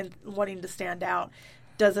thinking and wanting to stand out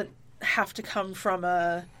doesn't have to come from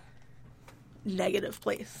a negative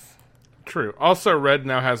place. True. Also, Red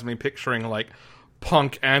now has me picturing, like,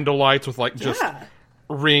 punk Andalites with, like, just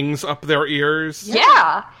rings up their ears.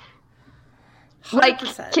 Yeah. 100%.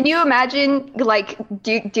 Like, can you imagine, like,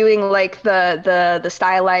 doing, like, the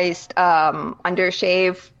stylized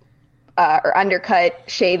undershave or undercut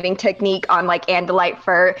shaving technique on, like, Andalite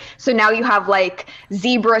fur? So now you have, like,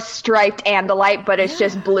 zebra-striped Andalite, but it's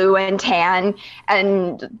just blue and tan,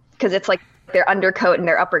 and because it's, like, their undercoat and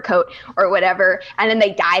their upper coat or whatever, and then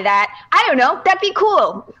they dye that. I don't know. That'd be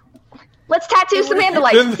cool. Let's tattoo some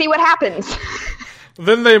Andalites and see what happens.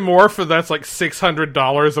 Then they morph, and that's like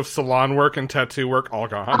 $600 of salon work and tattoo work all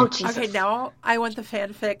gone. Oh, Jesus. Okay, now I want the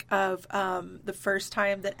fanfic of the first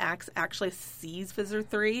time that Axe actually sees Visser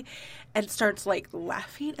 3 and starts like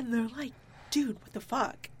laughing, and they're like, dude, what the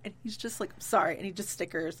fuck? And he's just like, I'm sorry, and he just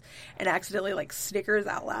snickers and accidentally like snickers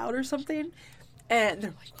out loud or something. And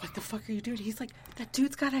they're like, what the fuck are you doing? He's like, that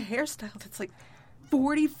dude's got a hairstyle that's like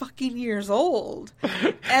 40 fucking years old.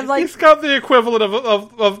 And like, he's got the equivalent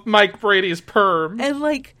of Mike Brady's perm. And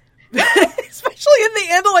like, especially in the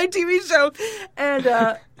Andalite TV show.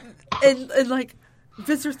 And like,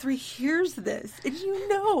 Visser 3 hears this. And you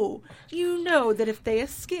know that if they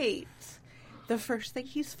escape, the first thing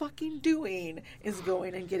he's fucking doing is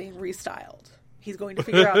going and getting restyled. He's going to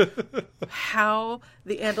figure out how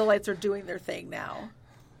the Andalites are doing their thing now.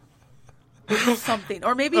 Or something.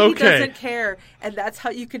 Or maybe he doesn't care, and that's how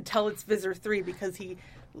you can tell it's Visser 3, because he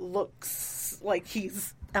looks like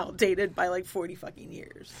he's outdated by like 40 fucking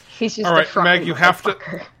years. He's just all right, Meg, you have to...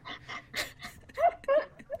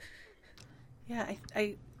 Yeah,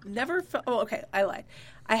 I never felt... Oh, okay, I lied.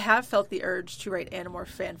 I have felt the urge to write Animorph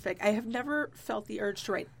fanfic. I have never felt the urge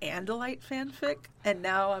to write Andalite fanfic, and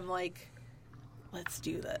now I'm like... Let's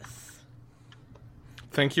do this.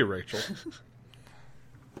 Thank you, Rachel.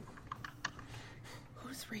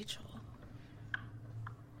 Who's Rachel?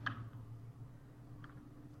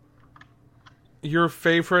 Your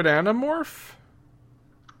favorite Animorph?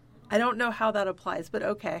 I don't know how that applies, but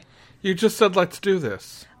okay. You just said, let's do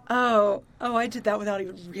this. Oh, I did that without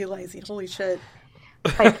even realizing. Holy shit.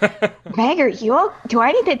 Like, Meg, do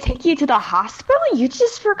I need to take you to the hospital? You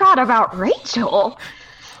just forgot about Rachel.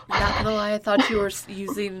 Not gonna lie, I thought you were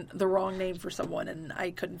using the wrong name for someone, and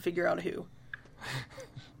I couldn't figure out who.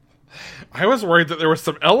 I was worried that there was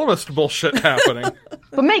some Ellimist bullshit happening.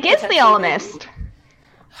 But Meg is the alarmist.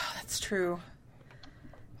 That's true.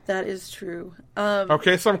 That is true.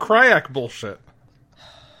 Okay, some Cryak bullshit.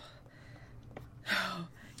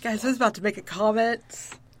 Guys, I was about to make a comment.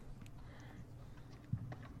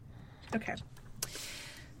 Okay.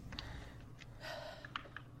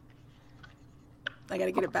 I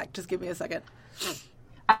gotta get it back. Just give me a second.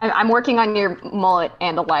 I'm working on your mullet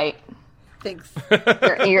and a light. Thanks.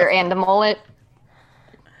 Your ear and a mullet.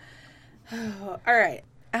 All right.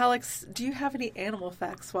 Alex, do you have any animal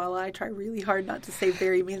facts while I try really hard not to say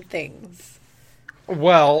very mean things?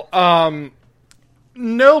 Well,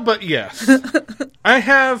 no, but yes. I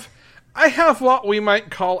have what we might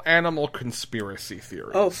call animal conspiracy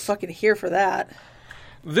theories. Oh, fucking here for that.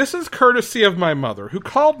 This is courtesy of my mother, who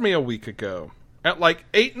called me a week ago at like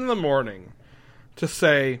 8 a.m. to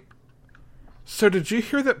say, so did you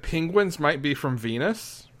hear that penguins might be from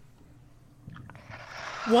Venus?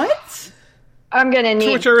 What? I'm gonna need...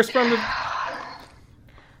 To which I responded,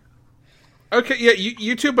 okay, yeah,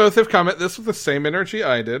 you two both have come at this with the same energy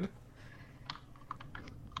I did.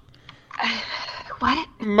 What?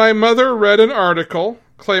 My mother read an article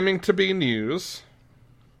claiming to be news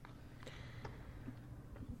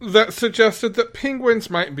that suggested that penguins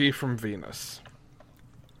might be from Venus.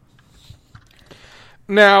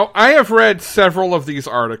 Now, I have read several of these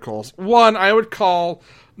articles. One, I would call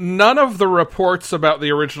none of the reports about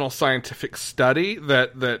the original scientific study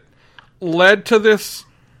that led to this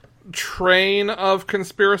train of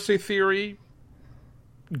conspiracy theory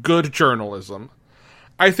good journalism.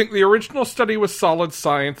 I think the original study was solid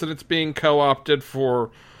science, and it's being co-opted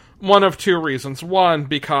for one of two reasons. One,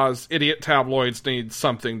 because idiot tabloids need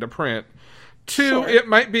something to print. Two, it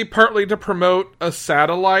might be partly to promote a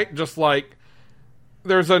satellite, just like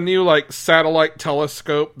there's a new satellite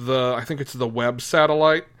telescope, I think it's the Webb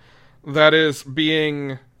satellite, that is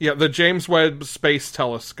being, the James Webb Space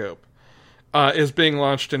Telescope is being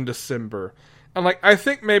launched in December. And I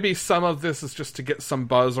think maybe some of this is just to get some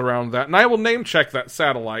buzz around that. And I will name check that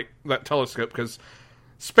satellite, that telescope, because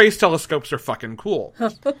space telescopes are fucking cool.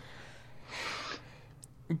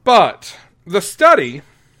 But the study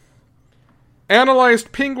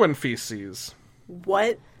analyzed penguin feces.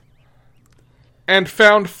 What? And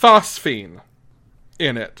found phosphine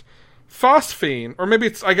in it. Phosphine, or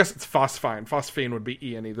maybe I guess it's phosphine. Phosphine would be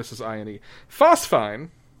E-N-E. This is I-N-E. Phosphine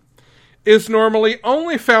is normally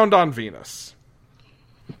only found on Venus.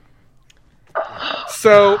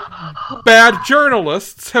 So, bad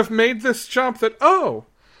journalists have made this jump that,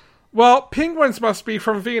 penguins must be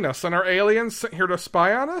from Venus, and are aliens sent here to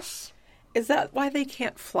spy on us? Is that why they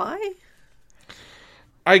can't fly?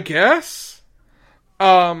 I guess.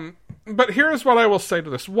 But here's what I will say to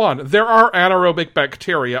this. One, there are anaerobic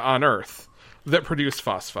bacteria on Earth that produce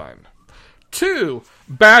phosphine. Two,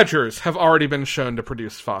 badgers have already been shown to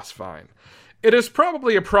produce phosphine. It is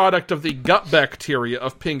probably a product of the gut bacteria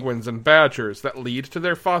of penguins and badgers that lead to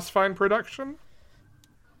their phosphine production.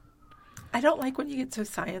 I don't like when you get so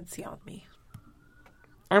sciencey on me.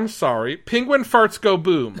 I'm sorry. Penguin farts go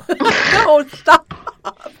boom. No, stop.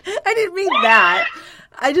 I didn't mean that.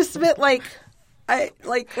 I just meant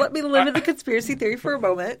let me live in the conspiracy theory for a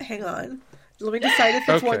moment. Hang on. Let me decide if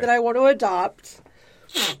it's one that I want to adopt.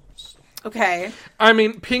 Okay. I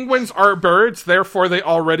mean, penguins are birds, therefore they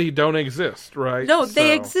already don't exist, right? No,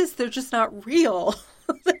 they exist. They're just not real.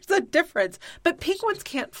 There's a difference. But penguins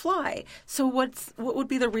can't fly. So what would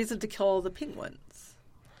be the reason to kill all the penguins?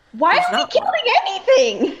 Why are we killing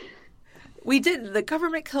anything? We didn't. The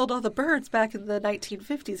government killed all the birds back in the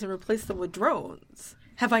 1950s and replaced them with drones.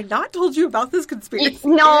 Have I not told you about this conspiracy?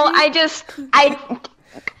 No,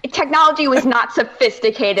 technology was not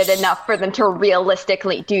sophisticated enough for them to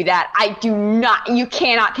realistically do that. You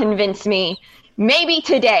cannot convince me. Maybe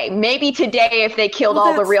today if they killed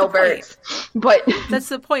all the real birds. But that's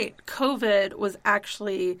the point. COVID was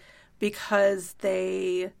actually because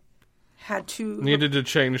they needed to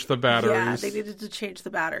change the batteries. Yeah, they needed to change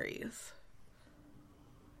the batteries.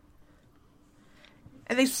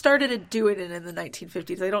 And they started to do it in the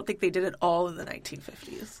 1950s. I don't think they did it all in the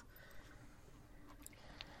 1950s.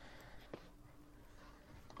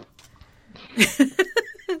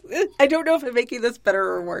 I don't know if I'm making this better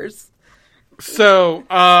or worse. So,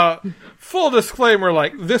 full disclaimer,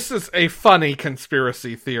 this is a funny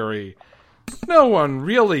conspiracy theory. No one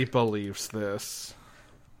really believes this.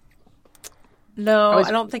 No,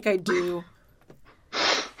 I don't think I do.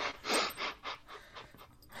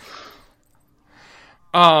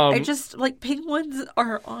 I just, penguins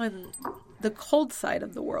are on the cold side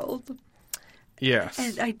of the world. Yes.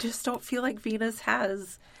 And I just don't feel like Venus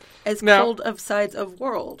has as cold of sides of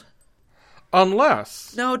world.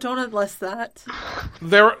 Unless No, don't unless that.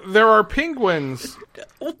 there are penguins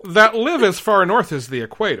that live as far north as the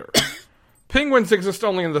equator. Penguins exist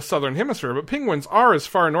only in the southern hemisphere, but penguins are as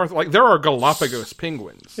far north. Like, there are Galapagos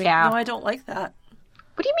penguins. Yeah. No, I don't like that.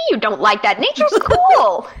 What do you mean you don't like that? Nature's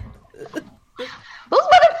cool. Those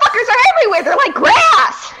motherfuckers are everywhere. They're like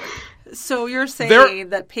grass. So you're saying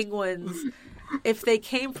that penguins, if they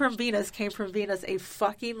came from Venus a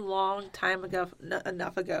fucking long time ago,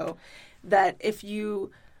 enough ago, that if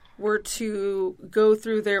you were to go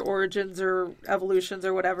through their origins or evolutions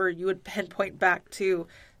or whatever, you would pinpoint back to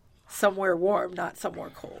somewhere warm, not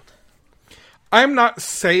somewhere cold. I'm not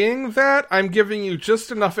saying that. I'm giving you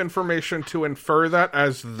just enough information to infer that,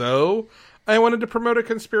 as though I wanted to promote a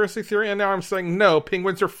conspiracy theory, and now I'm saying, no,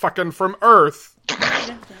 penguins are fucking from Earth.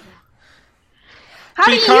 How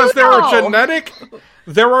do Because you know?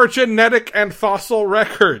 there are genetic and fossil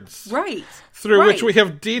records. Right. Through which we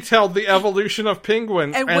have detailed the evolution of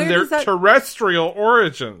penguins and their terrestrial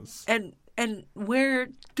origins. And where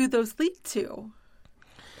do those lead to?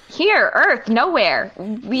 Here, Earth, nowhere.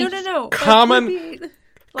 No.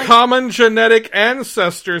 Common genetic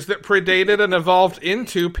ancestors that predated and evolved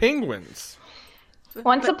into penguins.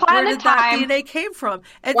 Once upon a time, that DNA came from?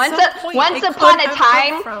 Once upon a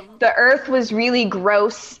time, the Earth was really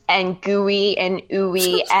gross and gooey and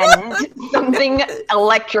ooey, and something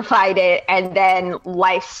electrified it, and then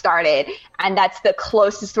life started. And that's the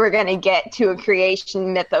closest we're going to get to a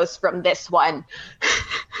creation mythos from this one.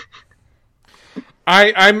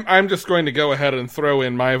 I'm just going to go ahead and throw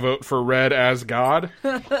in my vote for Red as God.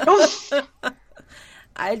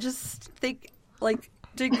 I just think, like,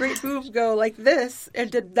 did Great Boom go like this?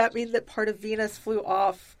 And did that mean that part of Venus flew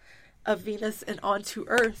off of Venus and onto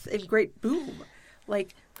Earth in Great Boom?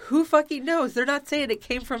 Like, who fucking knows? They're not saying it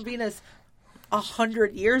came from Venus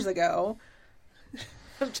 100 years ago.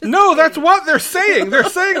 No, that's what they're saying. They're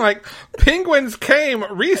saying, like, penguins came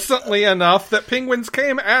recently enough that penguins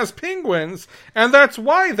came as penguins, and that's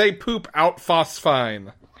why they poop out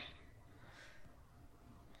phosphine.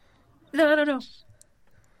 No.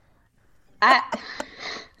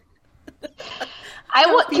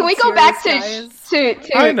 Can we go back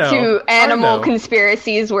to animal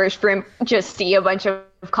conspiracies where shrimp just see a bunch of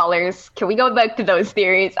colors? Can we go back to those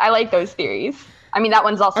theories? I like those theories. I mean, that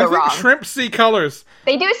one's also wrong. I think shrimp see colors.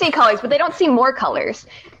 They do see colors, but they don't see more colors.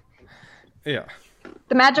 Yeah.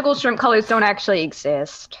 The magical shrimp colors don't actually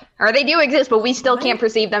exist. Or they do exist, but we still can't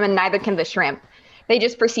perceive them, and neither can the shrimp. They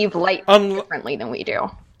just perceive light differently than we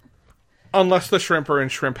do. Unless the shrimp are in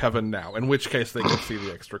shrimp heaven now, in which case they can see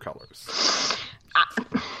the extra colors.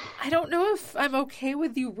 I don't know if I'm okay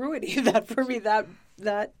with you ruining that for me that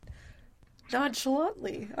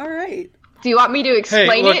nonchalantly. All right. Do you want me to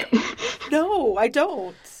explain it? No, I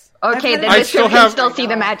don't. Okay, then the shrimp can still see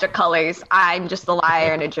the magic colors. I'm just a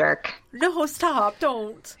liar and a jerk. No, stop,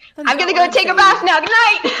 don't. I'm gonna go take a bath now. Good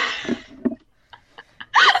night!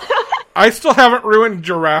 I still haven't ruined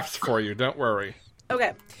giraffes for you, don't worry.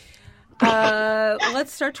 Okay.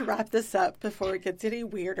 Let's start to wrap this up before it gets any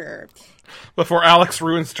weirder. Before Alex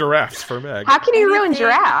ruins giraffes for Meg. How can you ruin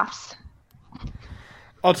giraffes?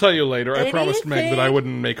 I'll tell you later. I promised Meg that I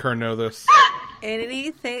wouldn't make her know this.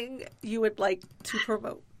 Anything you would like to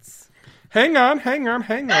promote? Hang on.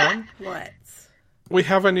 What? We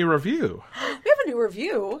have a new review. We have a new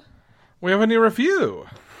review?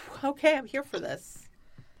 Okay, I'm here for this.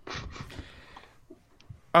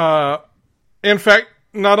 In fact,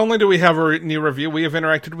 not only do we have a new review, we have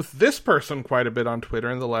interacted with this person quite a bit on Twitter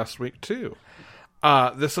in the last week, too.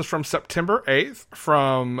 This is from September 8th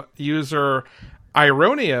from user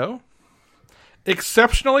Ironio.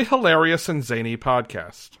 Exceptionally hilarious and zany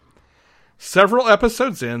podcast. Several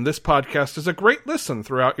episodes in, this podcast is a great listen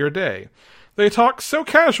throughout your day. They talk so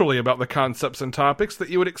casually about the concepts and topics that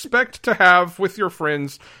you would expect to have with your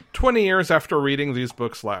friends 20 years after reading these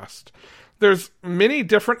books last. There's many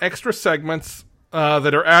different extra segments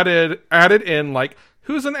that are added in, like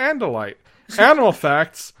Who's an Andalite? Animal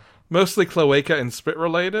facts, mostly cloaca and spit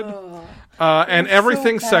related, and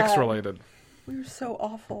everything sex related. We're so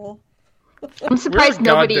awful. I'm surprised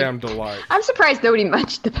nobody mentioned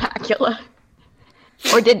the Bacula.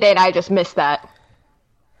 Or did they and I just missed that?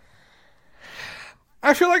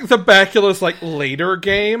 I feel like the Bacula's like later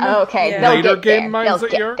game. Oh, okay. Yeah. Later game They'll minds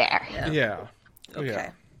get there. Yeah. Okay.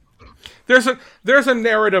 Yeah. There's a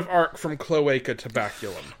narrative arc from Cloaca to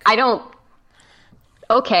Baculum.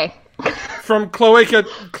 Okay. From Cloaca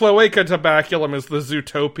to Baculum is the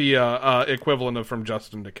Zootopia equivalent of From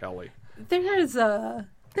Justin to Kelly.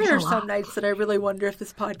 There are some nights that I really wonder if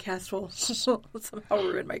this podcast will somehow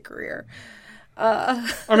ruin my career.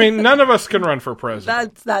 I mean, none of us can run for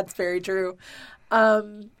president. That's very true.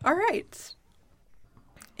 All right.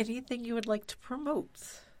 Anything you would like to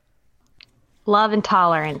promote? Love and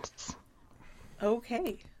tolerance.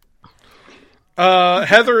 Okay.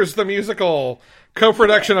 Heathers the Musical,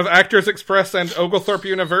 co-production of Actors Express and Oglethorpe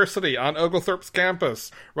University on Oglethorpe's campus,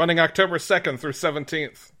 running October 2nd through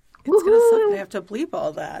 17th. It's going to suck. I have to bleep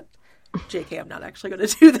all that. JK, I'm not actually going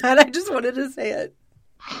to do that. I just wanted to say it.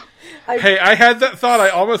 Hey, I had that thought. I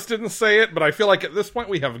almost didn't say it, but I feel like at this point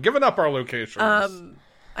we have given up our locations.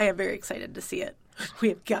 I am very excited to see it. We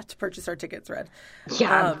have got to purchase our tickets, Red.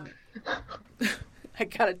 Yeah. I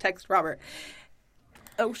got to text Robert.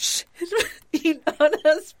 Oh, shit.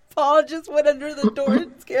 Inanna's paw just went under the door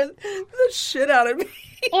and scared the shit out of me.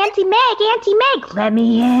 Auntie Meg, let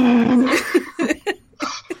me in.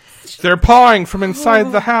 They're pawing from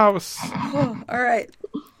inside the house. All right.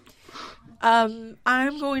 I'm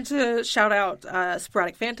going to shout out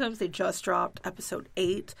Sporadic Phantoms. They just dropped episode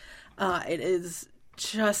 8. It is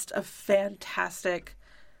just a fantastic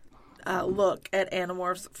look at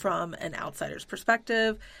Animorphs from an outsider's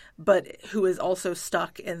perspective, but who is also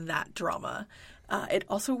stuck in that drama. It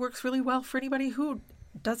also works really well for anybody who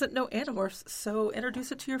doesn't know Animorphs, so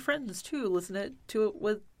introduce it to your friends too. Listen to it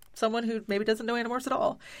with someone who maybe doesn't know Animorphs at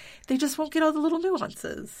all. They just won't get all the little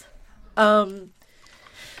nuances.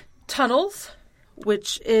 Tunnels,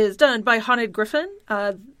 which is done by Haunted Griffin.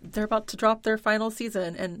 They're about to drop their final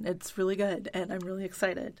season, and it's really good, and I'm really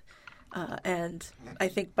excited. And I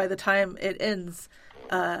think by the time it ends,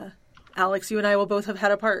 Alex, you and I will both have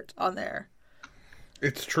had a part on there.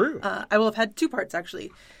 It's true. I will have had 2 parts,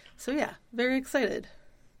 actually. So yeah, very excited.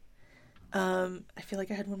 I feel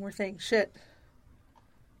like I had one more thing. Shit.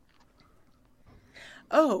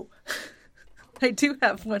 Oh, I do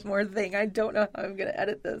have one more thing. I don't know how I'm going to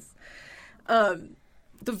edit this. The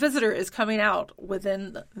Visitor is coming out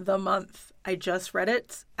within the month. I just read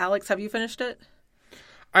it. Alex, have you finished it?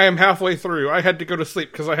 I am halfway through. I had to go to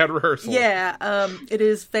sleep because I had rehearsal. Yeah, it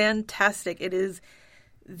is fantastic. It is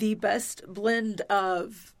the best blend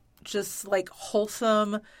of just like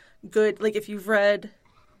wholesome, good. Like if you've read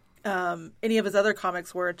any of his other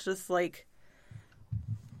comics where it's just like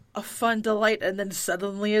a fun delight, and then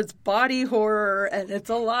suddenly it's body horror, and it's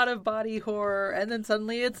a lot of body horror, and then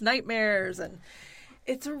suddenly it's nightmares, and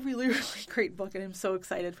it's a really, really great book, and I'm so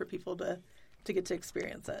excited for people to get to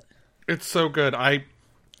experience it. It's so good. I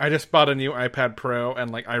just bought a new iPad Pro,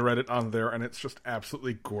 and like I read it on there, and it's just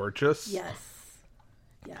absolutely gorgeous. Yes.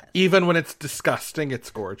 Even when it's disgusting,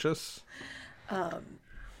 it's gorgeous. I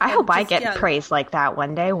hope I get praise like that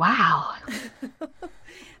one day. Wow.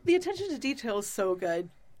 The attention to detail is so good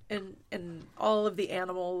in all of the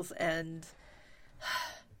animals, and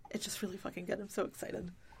it's just really fucking good. I'm so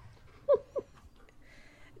excited.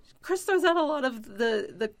 Chris throws out a lot of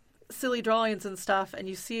the silly drawings and stuff, and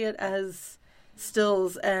you see it as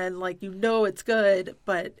stills, and like it's good,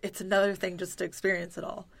 but it's another thing just to experience it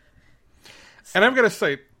all. So, and I'm gonna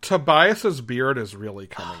say Tobias's beard is really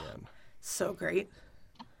coming in. So great.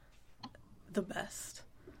 The best.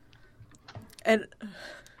 And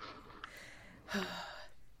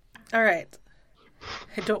all right.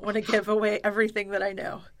 I don't want to give away everything that I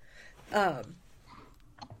know.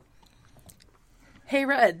 Hey,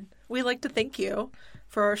 Red, we'd like to thank you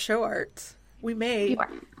for our show art. We may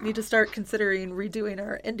need to start considering redoing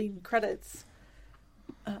our ending credits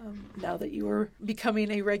now that you are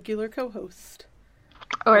becoming a regular co-host.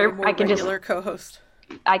 Or I can co-host.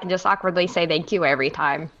 I can just awkwardly say thank you every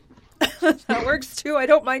time. That works too. I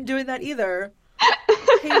don't mind doing that either.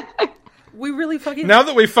 Hey, we really fucking now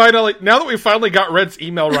that we finally got Red's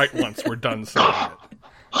email right once, we're done saying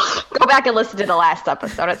it. Go back and listen to the last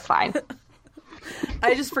episode. It's fine.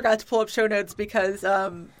 I just forgot to pull up show notes because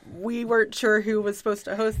we weren't sure who was supposed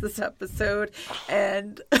to host this episode,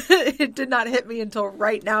 and it did not hit me until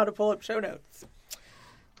right now to pull up show notes.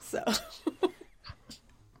 So,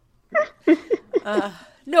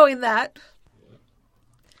 knowing that,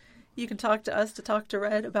 you can talk to us to talk to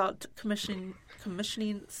Red about commissioning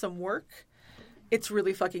some work. It's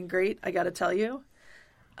really fucking great, I gotta tell you.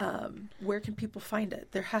 Where can people find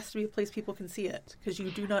it? There has to be a place people can see it, because you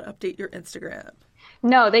do not update your Instagram.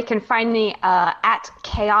 No, they can find me at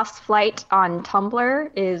Chaos Flight on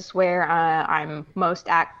Tumblr is where I'm most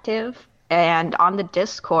active. And on the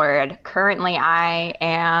Discord, currently I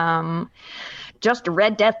am just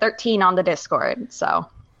Red Death 13 on the Discord. So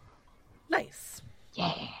nice.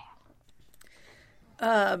 Yeah.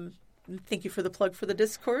 Thank you for the plug for the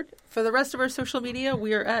Discord. For the rest of our social media,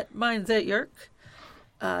 we are at Minds at Yerk.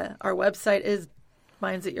 Our website is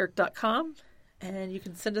mindsatyerk.com, and you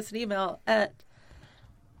can send us an email at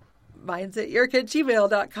Mine's at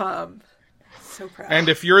yerk@gmail.com. So proud. And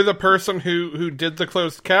if you're the person who did the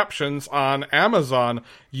closed captions on Amazon,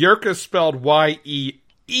 Yerk is spelled Yeerk.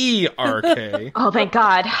 Oh, thank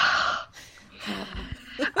God.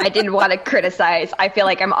 I didn't want to criticize. I feel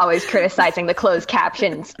like I'm always criticizing the closed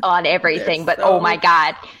captions on everything, but oh my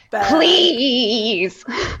God. bad. Please.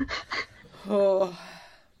 Oh.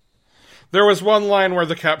 There was one line where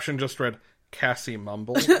the caption just read, Cassie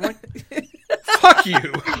mumbled. I'm like, fuck you. You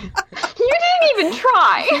didn't even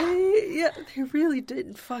try. They really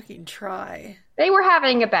didn't fucking try. They were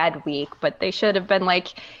having a bad week, but they should have been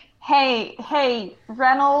like, Hey,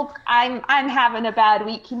 Reynolds, I'm having a bad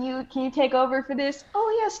week. Can you take over for this?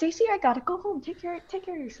 Oh yeah, Stacy, I gotta go home. Take care of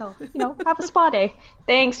yourself. Have a spa day.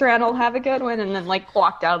 Thanks, Reynolds. Have a good one. And then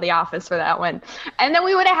walked out of the office for that one. And then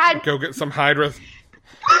we would have had Go get some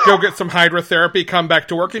hydrotherapy, come back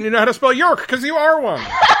to work, and you know how to spell York, because you are one.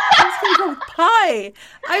 I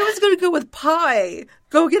was gonna go with pie.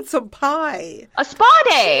 Go get some pie. a spa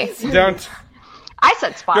day. I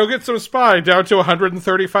said spa. Go get some spy, down to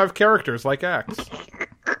 135 characters, like Axe.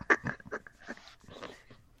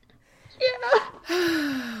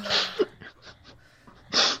 Yeah.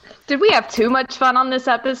 Did we have too much fun on this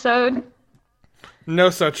episode?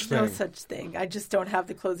 No such thing. No such thing. I just don't have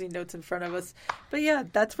the closing notes in front of us. But yeah,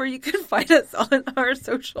 that's where you can find us on our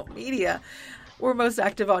social media. We're most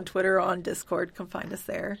active on Twitter, on Discord. Come find us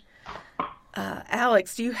there.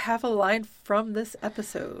 Alex, do you have a line from this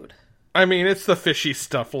episode? I mean, it's the fishy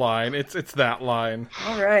stuff line. It's that line.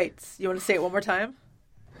 All right. You want to say it one more time?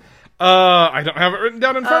 I don't have it written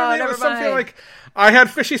down in front of me. It was something mind. like, I had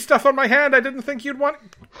fishy stuff on my hand. I didn't think you'd want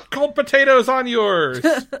cold potatoes on yours.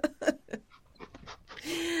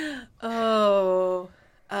 I've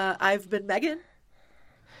been Megan.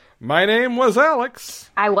 My name was Alex.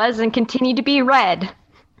 I was and continue to be red.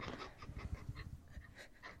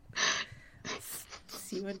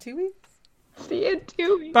 See you in 2 weeks. See you in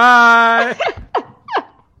 2 weeks. Bye.